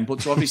 obviously, again,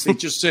 but to obviously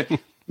just to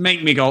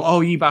make me go,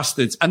 oh, you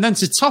bastards. And then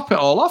to top it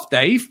all off,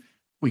 Dave,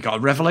 we got a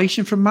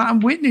revelation from Matt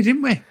and Whitney,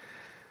 didn't we?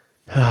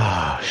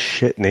 Oh,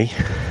 shitney.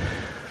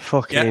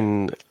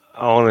 Fucking,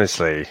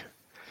 honestly,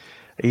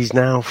 he's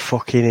now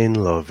fucking in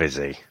love, is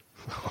he?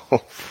 Oh,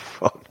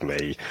 fuck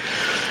me.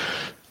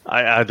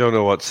 I don't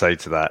know what to say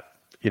to that.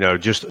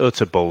 Just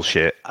utter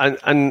bullshit.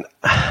 And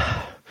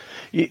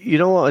you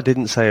know what I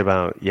didn't say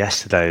about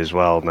yesterday as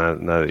well, now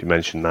that you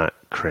mentioned that,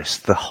 Chris?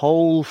 The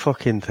whole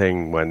fucking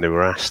thing when they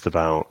were asked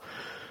about,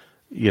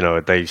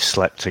 they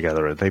slept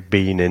together, they've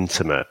been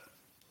intimate.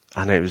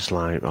 And it was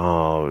like,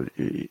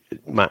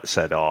 Matt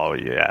said,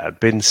 I'd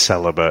been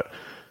celibate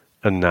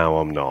and now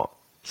I'm not.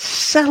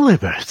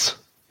 Celibate?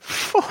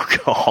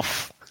 Fuck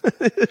off.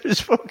 There's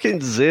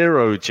fucking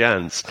zero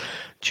chance.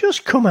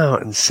 Just come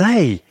out and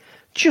say,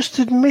 just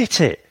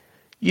admit it.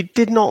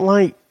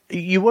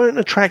 You weren't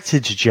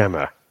attracted to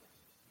Gemma.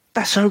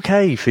 That's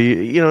okay for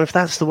you, if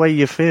that's the way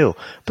you feel.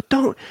 But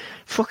don't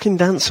fucking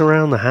dance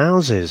around the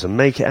houses and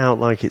make it out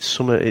like it's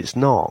something it's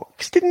not.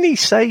 Because didn't he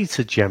say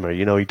to Gemma,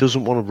 he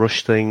doesn't want to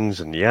rush things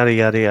and yada,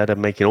 yada, yada,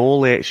 making all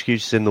the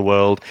excuses in the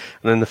world.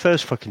 And then the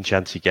first fucking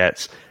chance he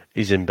gets,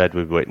 he's in bed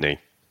with Whitney.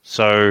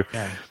 So,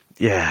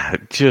 yeah,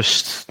 it's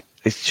just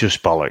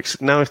bollocks.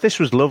 Now, if this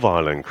was Love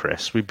Island,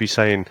 Chris, we'd be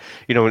saying,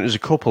 and it was a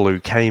couple who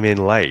came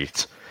in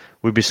late,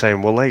 we'd be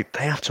saying, well, they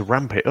have to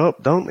ramp it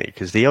up, don't they?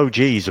 Because the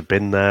OGs have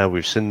been there.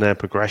 We've seen their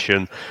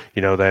progression.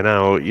 They're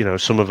now,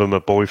 some of them are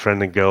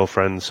boyfriend and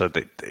girlfriend. So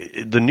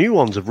the new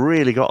ones have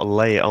really got to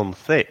lay it on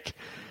thick.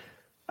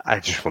 I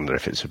just wonder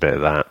if it's a bit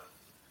of that.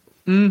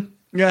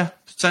 Yeah,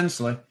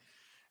 potentially.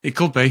 It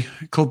could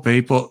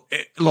be. But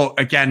look,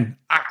 again,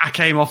 I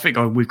came off it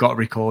going, we've got to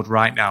record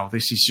right now.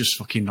 This is just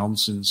fucking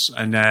nonsense.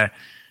 And,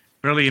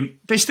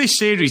 brilliant. This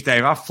series,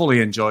 Dave, I've fully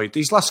enjoyed.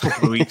 These last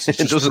couple of weeks, it's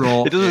just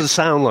it doesn't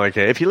sound like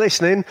it. If you're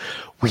listening,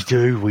 we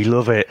do. We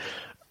love it.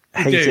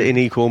 Hate it in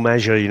equal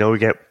measure. We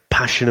get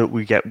passionate,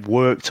 we get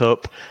worked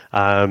up.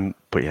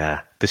 But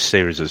yeah, this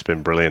series has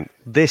been brilliant.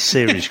 This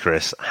series,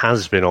 Chris,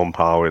 has been on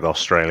par with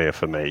Australia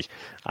for me.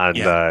 And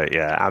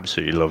yeah,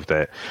 absolutely loved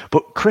it.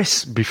 But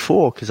Chris,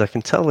 before, because I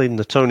can tell in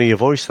the tone of your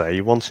voice there,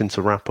 you wanting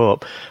to wrap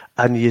up,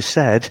 and you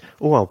said,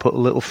 "Oh, I'll put a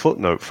little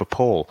footnote for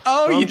Paul."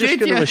 Oh, so you did? I'm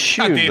just going to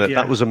assume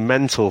that was a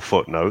mental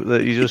footnote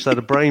that you just had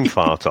a brain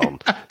fart on.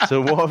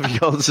 So what have you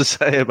got to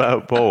say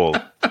about Paul?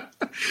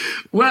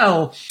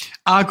 Well,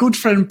 our good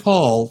friend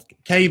Paul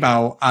came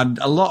out, and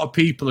a lot of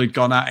people had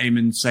gone at him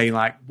and saying,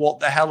 like, what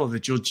the hell are the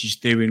judges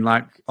doing?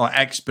 Like, or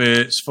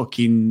experts,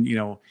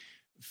 fucking,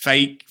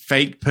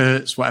 fake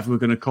perts, whatever we're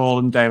going to call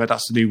them, David.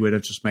 That's the new word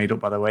I've just made up,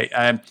 by the way.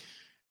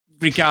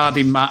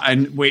 Regarding Matt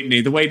and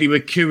Whitney, the way they were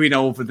cooing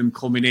over them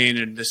coming in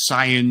and the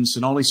science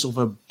and all this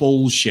other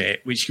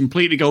bullshit, which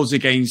completely goes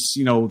against,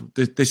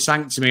 the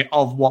sanctity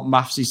of what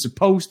maths is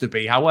supposed to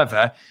be.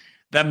 However,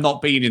 them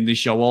not being in the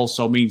show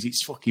also means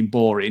it's fucking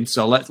boring.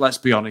 So let's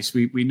be honest.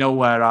 We know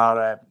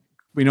where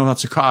we know how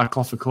to cut our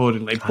cloth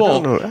accordingly.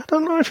 But I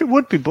don't know if it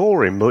would be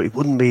boring, but it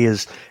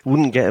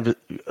wouldn't get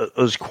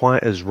us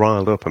quite as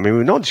riled up. I mean,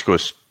 we've not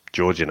discussed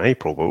George and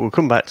April, but we'll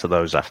come back to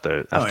those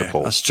after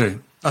Paul. That's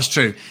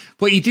true.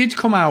 But he did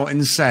come out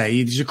and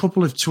say, there's a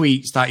couple of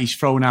tweets that he's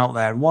thrown out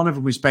there. And one of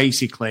them was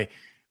basically,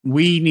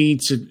 we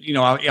need to,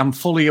 I'm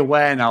fully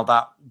aware now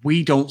that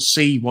we don't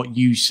see what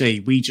you see.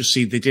 We just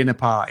see the dinner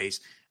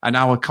parties, and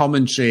our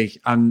commentary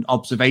and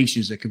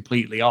observations are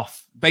completely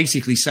off.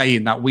 Basically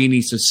saying that we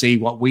need to see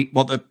what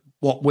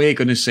we're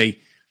going to see,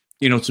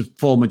 to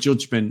form a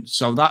judgment.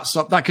 So that's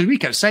that, because we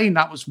kept saying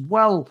that was,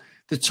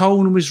 the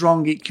tone was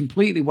wrong. It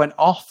completely went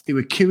off. They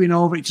were queuing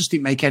over. It just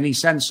didn't make any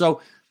sense.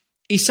 So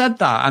he said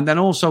that. And then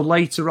also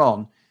later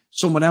on,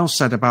 someone else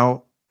said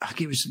about, I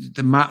think it was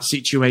the Matt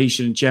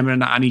situation, Gemma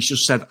and that, and he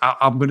just said,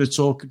 I'm going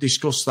to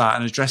discuss that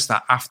and address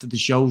that after the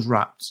show's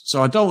wrapped.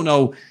 So I don't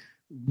know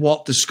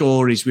what the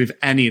score is with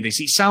any of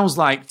this. It sounds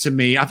like to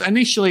me,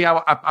 initially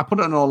I put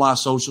it on all our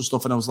social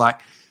stuff and I was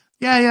like,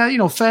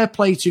 yeah, fair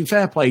play to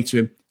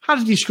him. Had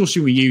a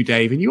discussion with you,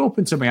 Dave, and you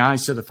opened to my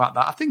eyes to the fact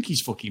that I think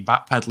he's fucking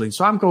backpedaling.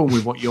 So I'm going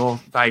with what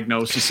your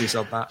diagnosis is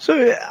on that.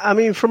 So, I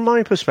mean, from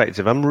my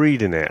perspective, I'm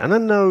reading it, and I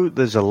know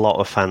there's a lot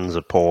of fans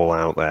of Paul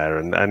out there,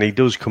 and he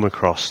does come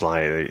across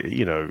like,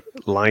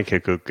 like a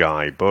good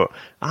guy. But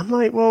I'm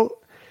like, well,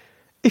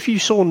 if you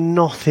saw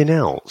nothing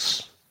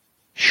else,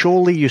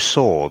 surely you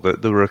saw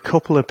that there were a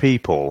couple of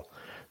people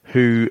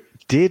who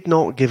did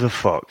not give a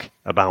fuck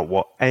about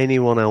what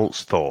anyone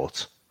else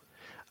thought,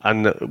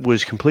 and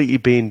was completely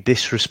being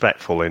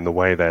disrespectful in the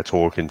way they're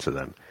talking to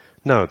them.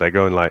 No, they're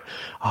going like,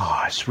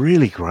 oh, it's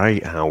really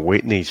great how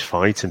Whitney's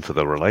fighting for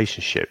the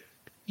relationship.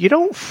 You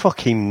don't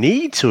fucking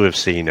need to have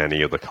seen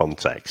any other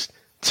context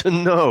to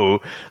know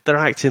they're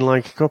acting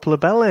like a couple of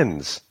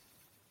bellends.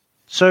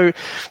 So,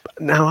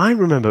 now I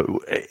remember,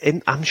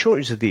 I'm sure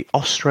it was the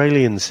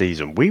Australian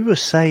season, we were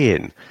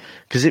saying,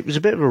 because it was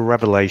a bit of a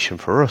revelation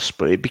for us,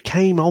 but it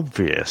became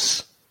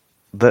obvious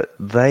that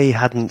they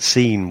hadn't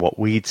seen what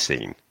we'd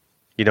seen.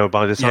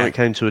 By the time it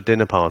came to a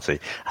dinner party,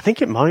 I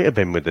think it might have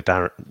been with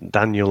the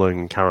Daniel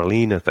and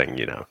Carolina thing,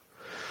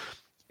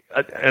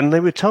 and they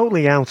were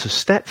totally out of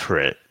step for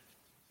it,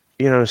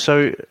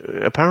 so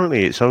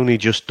apparently it's only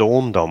just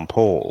dawned on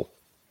Paul.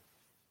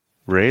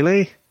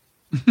 Really?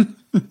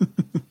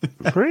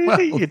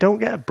 Really? Well, you don't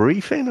get a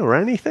briefing or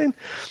anything?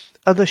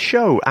 Are the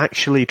show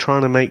actually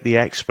trying to make the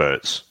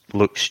experts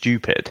look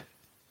stupid?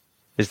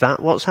 Is that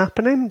what's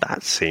happening?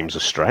 That seems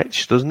a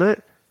stretch, doesn't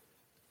it?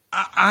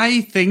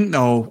 I think,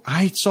 no,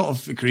 I sort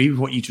of agree with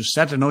what you just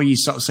said. I know you're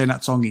sort of saying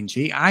that tongue in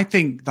cheek. I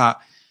think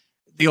that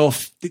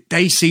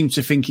they seem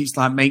to think it's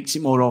like makes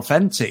it more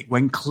authentic,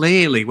 when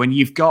clearly when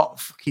you've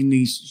got fucking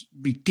these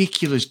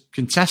ridiculous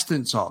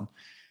contestants on,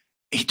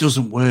 it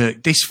doesn't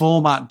work. This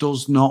format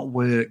does not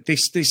work.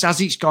 This as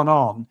it's gone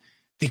on,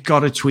 they've got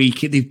to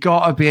tweak it. They've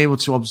got to be able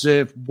to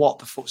observe what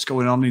the fuck's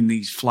going on in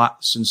these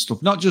flats and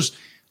stuff, not just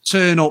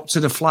turn up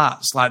to the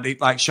flats like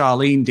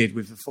Charlene did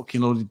with the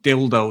fucking load of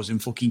dildos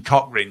and fucking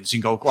cock rings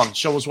and go on,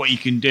 show us what you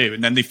can do,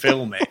 and then they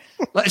film it.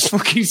 Let's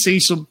fucking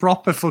see some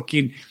proper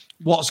fucking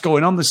what's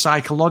going on, the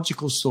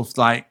psychological stuff,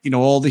 like,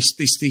 all this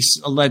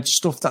alleged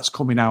stuff that's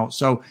coming out.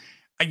 So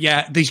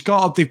yeah, they've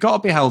got to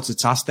be held to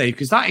task, Dave,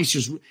 because that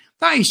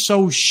is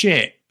so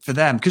shit for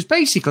them, because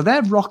basically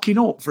they're rocking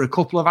up for a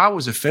couple of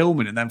hours of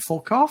filming and then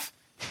fuck off.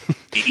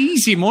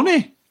 Easy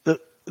money.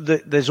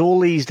 There's all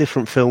these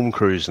different film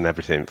crews and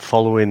everything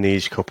following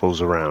these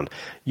couples around.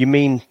 You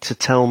mean to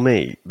tell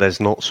me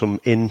there's not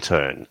some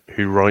intern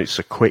who writes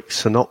a quick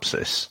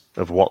synopsis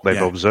of what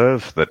they've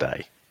observed for the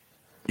day?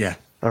 Yeah.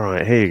 All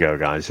right, here you go,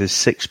 guys. There's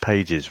 6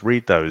 pages.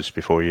 Read those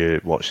before you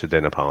watch the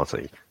dinner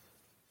party.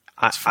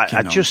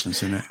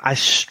 I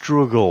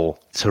struggle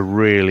to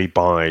really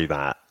buy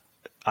that.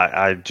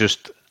 I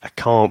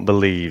can't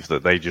believe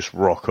that they just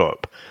rock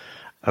up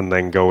and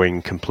then go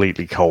in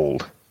completely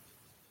cold.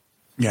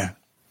 Yeah.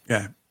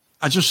 Yeah.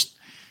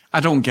 I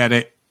don't get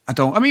it.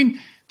 I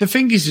mean, the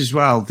thing is as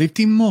well,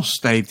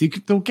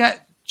 they'll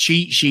get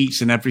cheat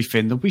sheets and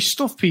everything. There'll be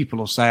stuff people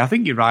will say. I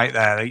think you're right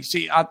there.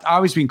 See, I've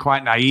always been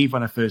quite naive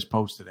when I first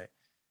posted it.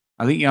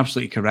 I think you're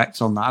absolutely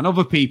correct on that. And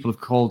other people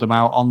have called them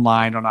out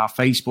online on our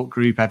Facebook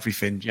group,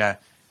 everything. Yeah,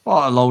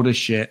 what a load of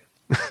shit.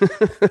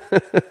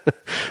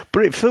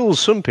 But it fools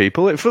some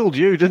people. It fooled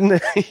you, didn't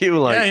it? You were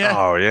like,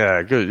 oh,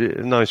 yeah,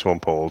 good. Nice one,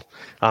 Paul.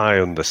 I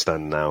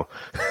understand now.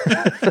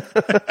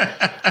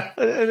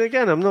 And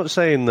again, I'm not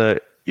saying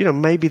that,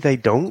 maybe they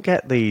don't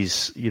get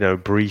these,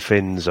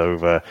 briefings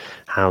over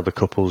how the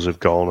couples have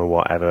gone or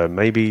whatever.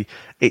 Maybe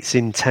it's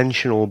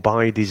intentional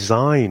by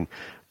design,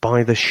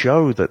 by the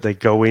show, that they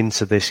go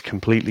into this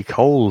completely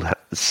cold,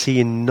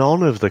 seeing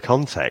none of the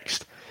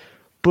context.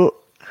 But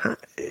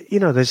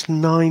there's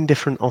 9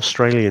 different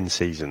Australian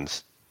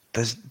seasons.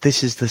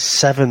 This is the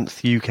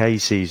 7th UK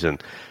season.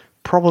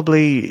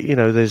 Probably,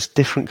 there's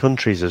different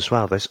countries as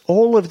well. There's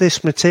all of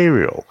this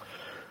material.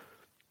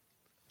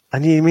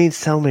 And you mean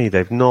to tell me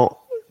they've not,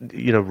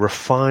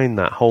 refined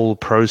that whole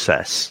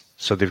process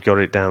so they've got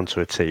it down to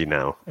a T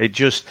now? I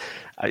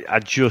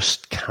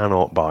just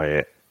cannot buy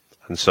it.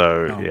 And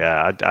so,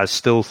 no. I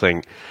still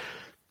think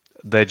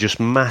they're just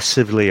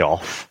massively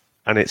off,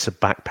 and it's a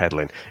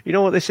backpedaling. You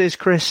know what this is,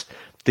 Chris?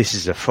 This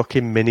is a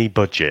fucking mini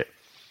budget.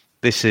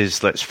 This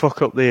is, let's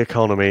fuck up the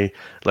economy.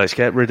 Let's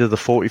get rid of the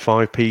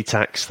 45p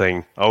tax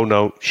thing. Oh,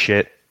 no,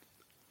 shit.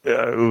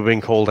 We've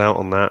been called out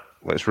on that.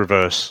 Let's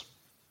reverse.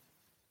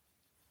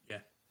 Yeah.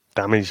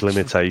 Damage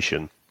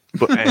limitation.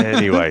 But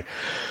anyway,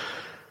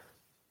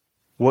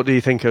 what do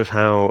you think of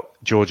how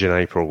George and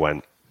April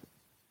went?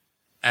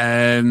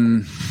 I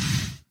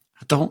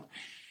don't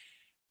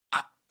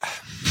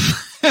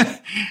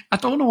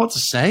know what to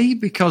say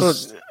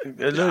because...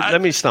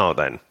 Let me start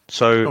then.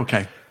 So,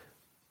 okay.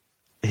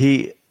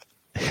 You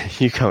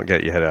can't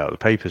get your head out of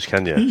the papers,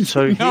 can you?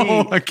 So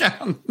no, I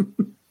can.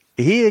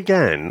 He,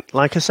 again,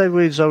 like I said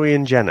with Zoe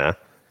and Jenna,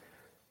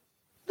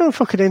 no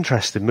fucking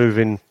interest in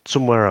moving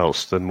somewhere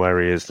else than where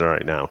he is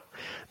right now.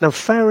 Now,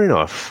 fair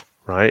enough,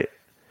 right?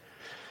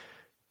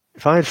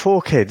 If I had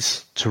 4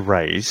 kids to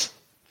raise,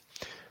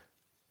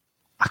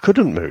 I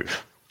couldn't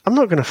move. I'm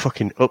not going to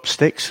fucking up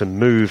sticks and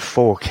move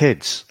 4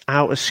 kids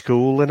out of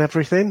school and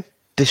everything,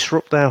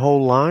 disrupt their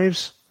whole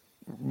lives,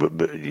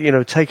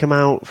 take them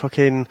out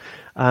fucking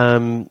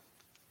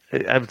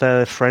of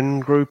their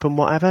friend group and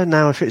whatever.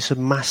 Now, if it's a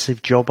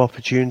massive job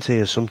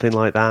opportunity or something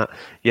like that,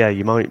 yeah,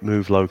 you might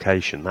move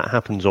location. That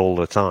happens all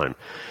the time.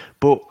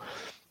 But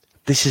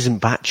this isn't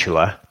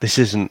Bachelor. This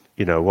isn't,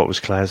 what was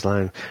Claire's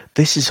line?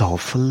 This is all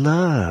for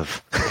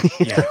love.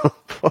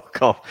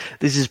 Fuck off.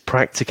 This is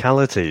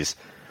practicalities.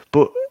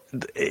 But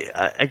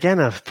again,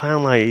 I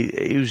found like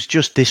he was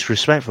just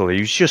disrespectful. He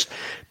was just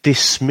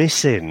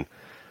dismissing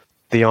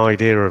the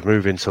idea of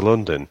moving to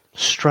London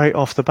straight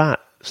off the bat.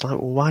 It's like,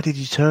 well, why did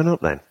you turn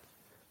up then?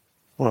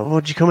 Well,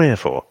 what did you come here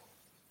for?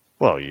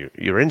 Well,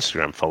 your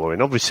Instagram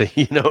following,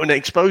 obviously, and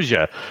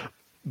exposure.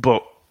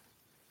 But,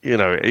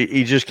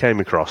 he just came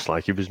across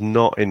like he was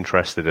not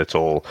interested at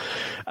all.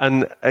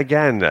 And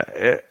again,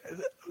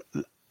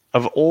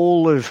 of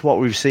all of what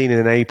we've seen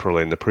in April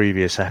in the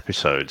previous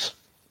episodes,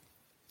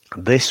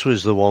 this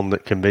was the one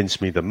that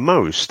convinced me the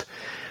most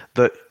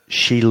that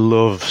she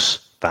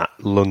loves that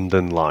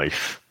London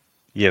life.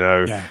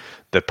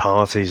 The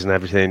parties and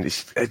everything.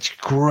 It's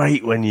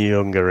great when you're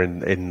younger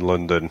in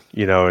London,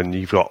 and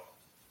you've got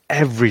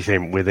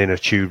everything within a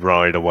tube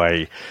ride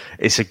away.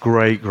 It's a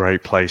great,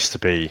 great place to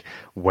be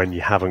when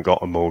you haven't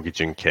got a mortgage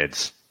and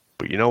kids.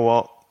 But you know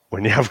what?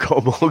 When you have got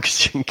a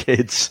mortgage and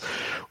kids,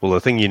 well, the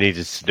thing you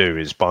needed to do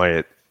is buy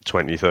it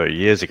 20, 30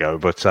 years ago.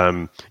 But,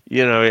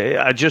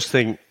 I just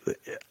think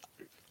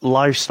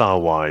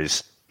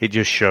lifestyle-wise, it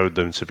just showed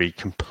them to be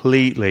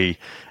completely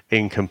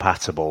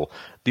incompatible.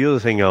 The other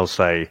thing I'll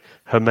say,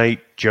 her mate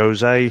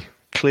Jose,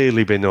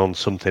 clearly been on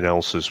something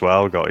else as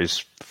well, got his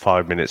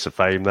 5 minutes of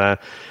fame there.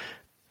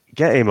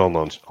 Get him on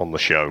the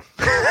show.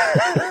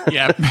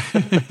 Yeah.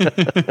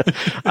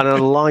 And I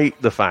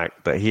like the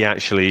fact that he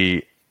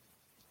actually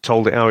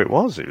told it how it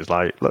was. It was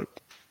like,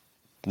 look,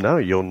 no,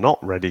 you're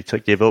not ready to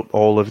give up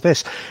all of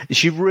this. Is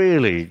she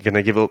really going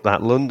to give up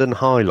that London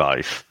high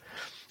life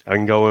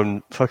and go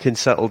and fucking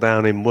settle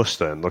down in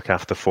Worcester and look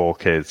after 4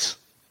 kids?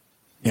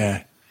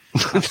 Yeah.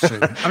 That's true.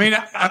 I mean,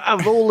 out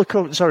of all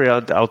the sorry,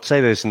 I'll say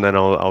this and then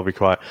I'll be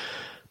quiet.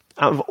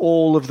 Out of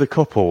all of the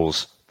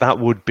couples, that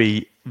would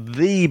be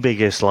the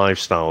biggest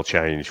lifestyle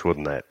change,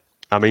 wouldn't it?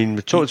 I mean,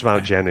 we talked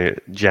about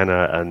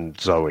Jenna and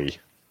Zoe.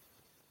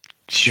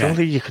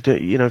 Surely you could,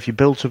 if you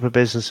built up a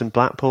business in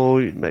Blackpool,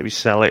 maybe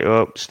sell it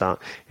up,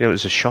 start, it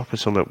was a shop or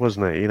something,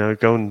 wasn't it?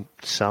 Go and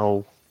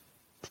sell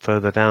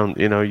further down.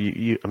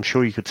 I'm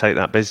sure you could take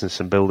that business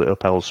and build it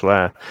up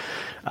elsewhere.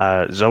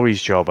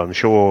 Zoe's job, I'm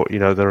sure,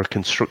 there are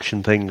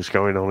construction things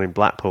going on in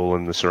Blackpool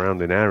and the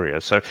surrounding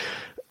area. So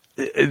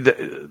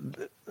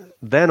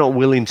they're not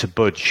willing to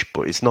budge,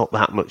 but it's not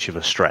that much of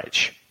a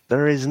stretch.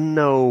 There is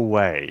no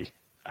way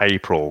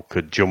April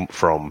could jump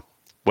from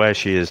where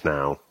she is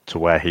now to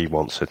where he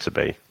wants her to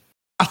be.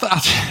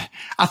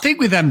 I think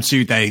with them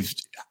two, Dave,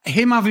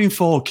 him having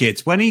 4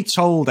 kids, when he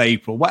told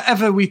April,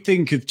 whatever we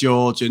think of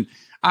George, and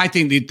I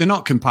think they're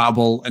not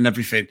compatible and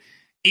everything.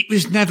 It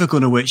was never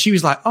going to work. She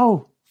was like,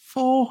 oh,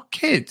 4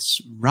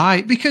 kids,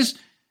 right? Because,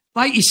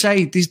 like you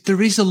say,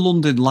 there is a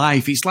London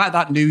life. It's like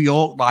that New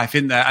York life,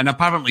 isn't there? And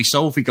apparently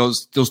Sophie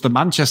does the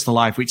Manchester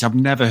life, which I've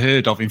never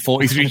heard of in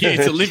 43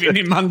 years of living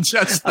in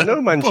Manchester. I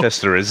know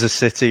Manchester is a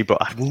city, but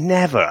I've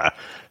never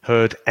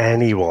heard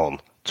anyone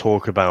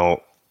talk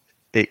about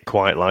it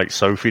quite like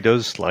Sophie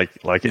does, like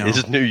it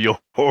is New York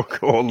or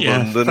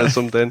London or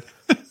something.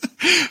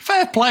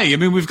 Fair play. I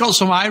mean, we've got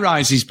some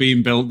high-rises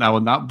being built now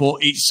and that, but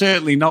it's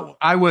certainly not.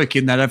 I work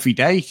in there every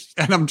day,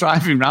 and I'm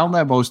driving around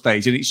there most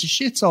days, and it's a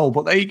shithole,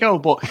 but there you go.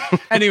 But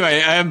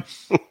anyway, and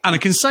I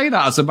can say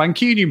that as a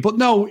Mancunian, but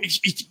no,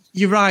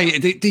 you're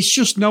right. There's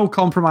just no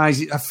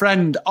compromise. A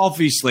friend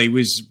obviously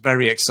was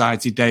very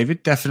excited,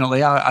 David.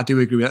 Definitely. I do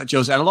agree with that,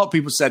 Joseph. And a lot of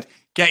people said,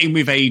 get in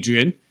with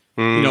Adrian,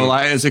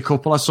 like as a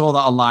couple. I saw that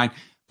online.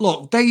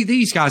 Look,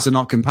 these guys are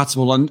not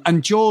compatible,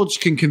 and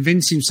George can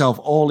convince himself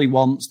all he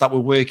wants that we're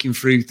working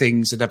through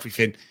things and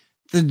everything.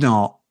 They're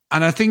not.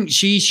 And I think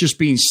she's just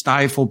being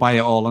stifled by it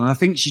all, and I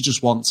think she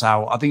just wants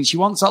out. I think she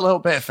wants that little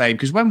bit of fame,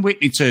 because when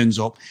Whitney turns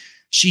up,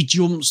 she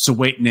jumps to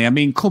Whitney. I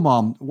mean, come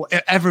on.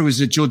 Ever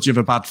was a judge of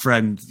a bad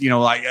friend,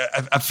 like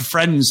of a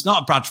friend's,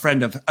 not a bad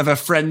friend, of a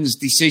friend's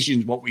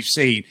decisions, what we've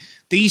seen.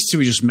 These two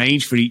are just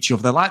made for each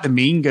other. They're like the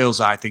Mean Girls,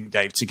 I think,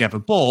 Dave, together.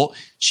 But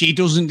she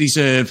doesn't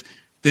deserve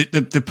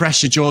the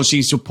pressure George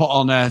seems to put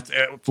on her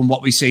from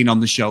what we've seen on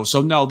the show.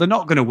 So, no, they're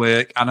not going to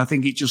work. And I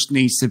think it just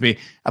needs to be,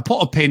 I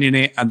put a pin in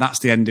it, and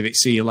that's the end of it.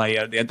 See you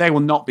later. They will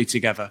not be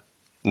together.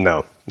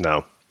 No.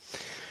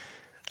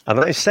 And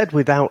I said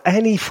without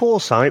any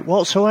foresight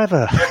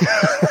whatsoever.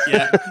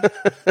 Yeah.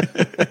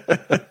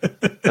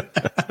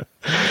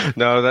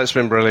 No, that's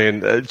been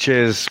brilliant.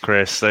 Cheers,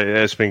 Chris.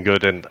 It's been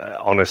good. And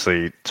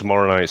honestly,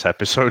 tomorrow night's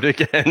episode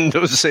again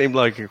does seem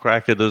like a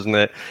cracker, doesn't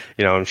it?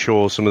 I'm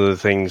sure some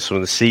of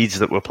the seeds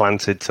that were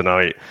planted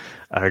tonight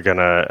are going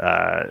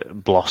to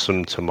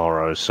blossom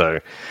tomorrow. So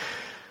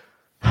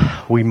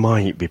we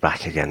might be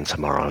back again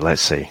tomorrow.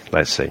 Let's see.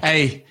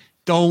 Hey,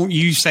 don't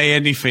you say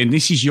anything.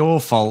 This is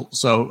your fault.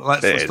 So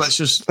let's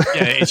just,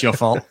 it's your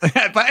fault.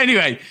 But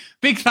anyway,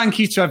 big thank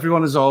you to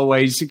everyone as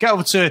always. Get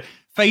over to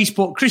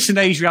Facebook, Chris and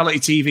A's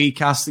Reality TV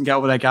Cast, and get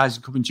over there, guys,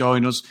 and come and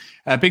join us.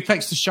 Big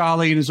thanks to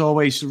Charlene, as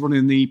always, for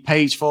running the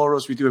page for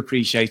us. We do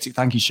appreciate it.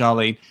 Thank you,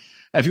 Charlene.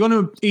 If you want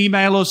to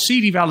email us,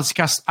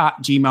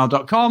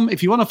 cdrealitycast@gmail.com.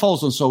 If you want to follow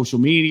us on social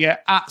media,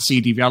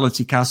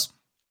 @cdrealitycast.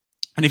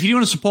 And if you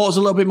want to support us a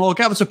little bit more,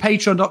 get over to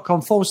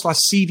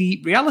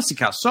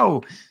patreon.com/cdrealitycast.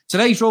 So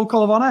today's roll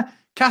call of honour: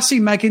 Cassie,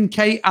 Megan,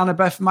 Kate,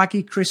 Annabeth,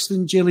 Maggie,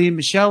 Kristen, Gillian,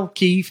 Michelle,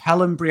 Keith,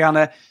 Helen,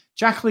 Brianna,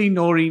 Jacqueline,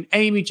 Noreen,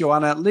 Amy,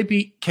 Joanna,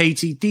 Libby,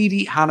 Katie, Dee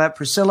Dee, Hannah,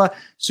 Priscilla,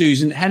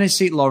 Susan,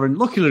 Hennessy, Lauren,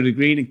 Lucky Ludwig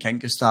Green, and Ken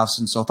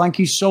Gustafson. So thank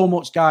you so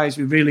much, guys.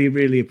 We really,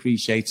 really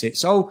appreciate it.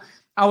 So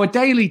our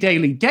daily,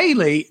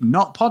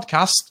 not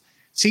podcast,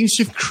 seems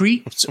to have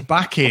creeped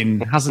back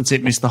in, hasn't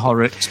it, Mr.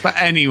 Horrocks? But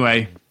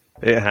anyway.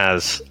 It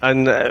has.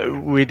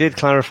 And we did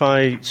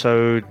clarify,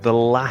 so the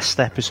last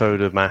episode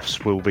of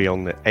Maths will be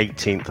on the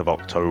 18th of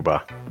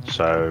October.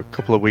 So a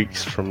couple of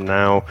weeks from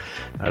now,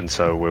 and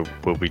so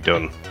we'll be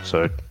done.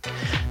 So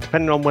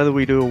depending on whether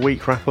we do a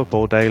week wrap-up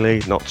or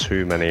daily, not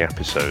too many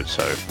episodes.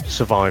 So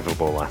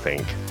survivable, I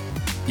think.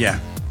 Yeah,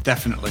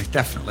 definitely.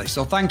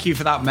 So thank you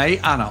for that, mate,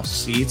 and I'll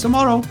see you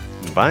tomorrow.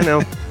 Bye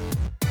now.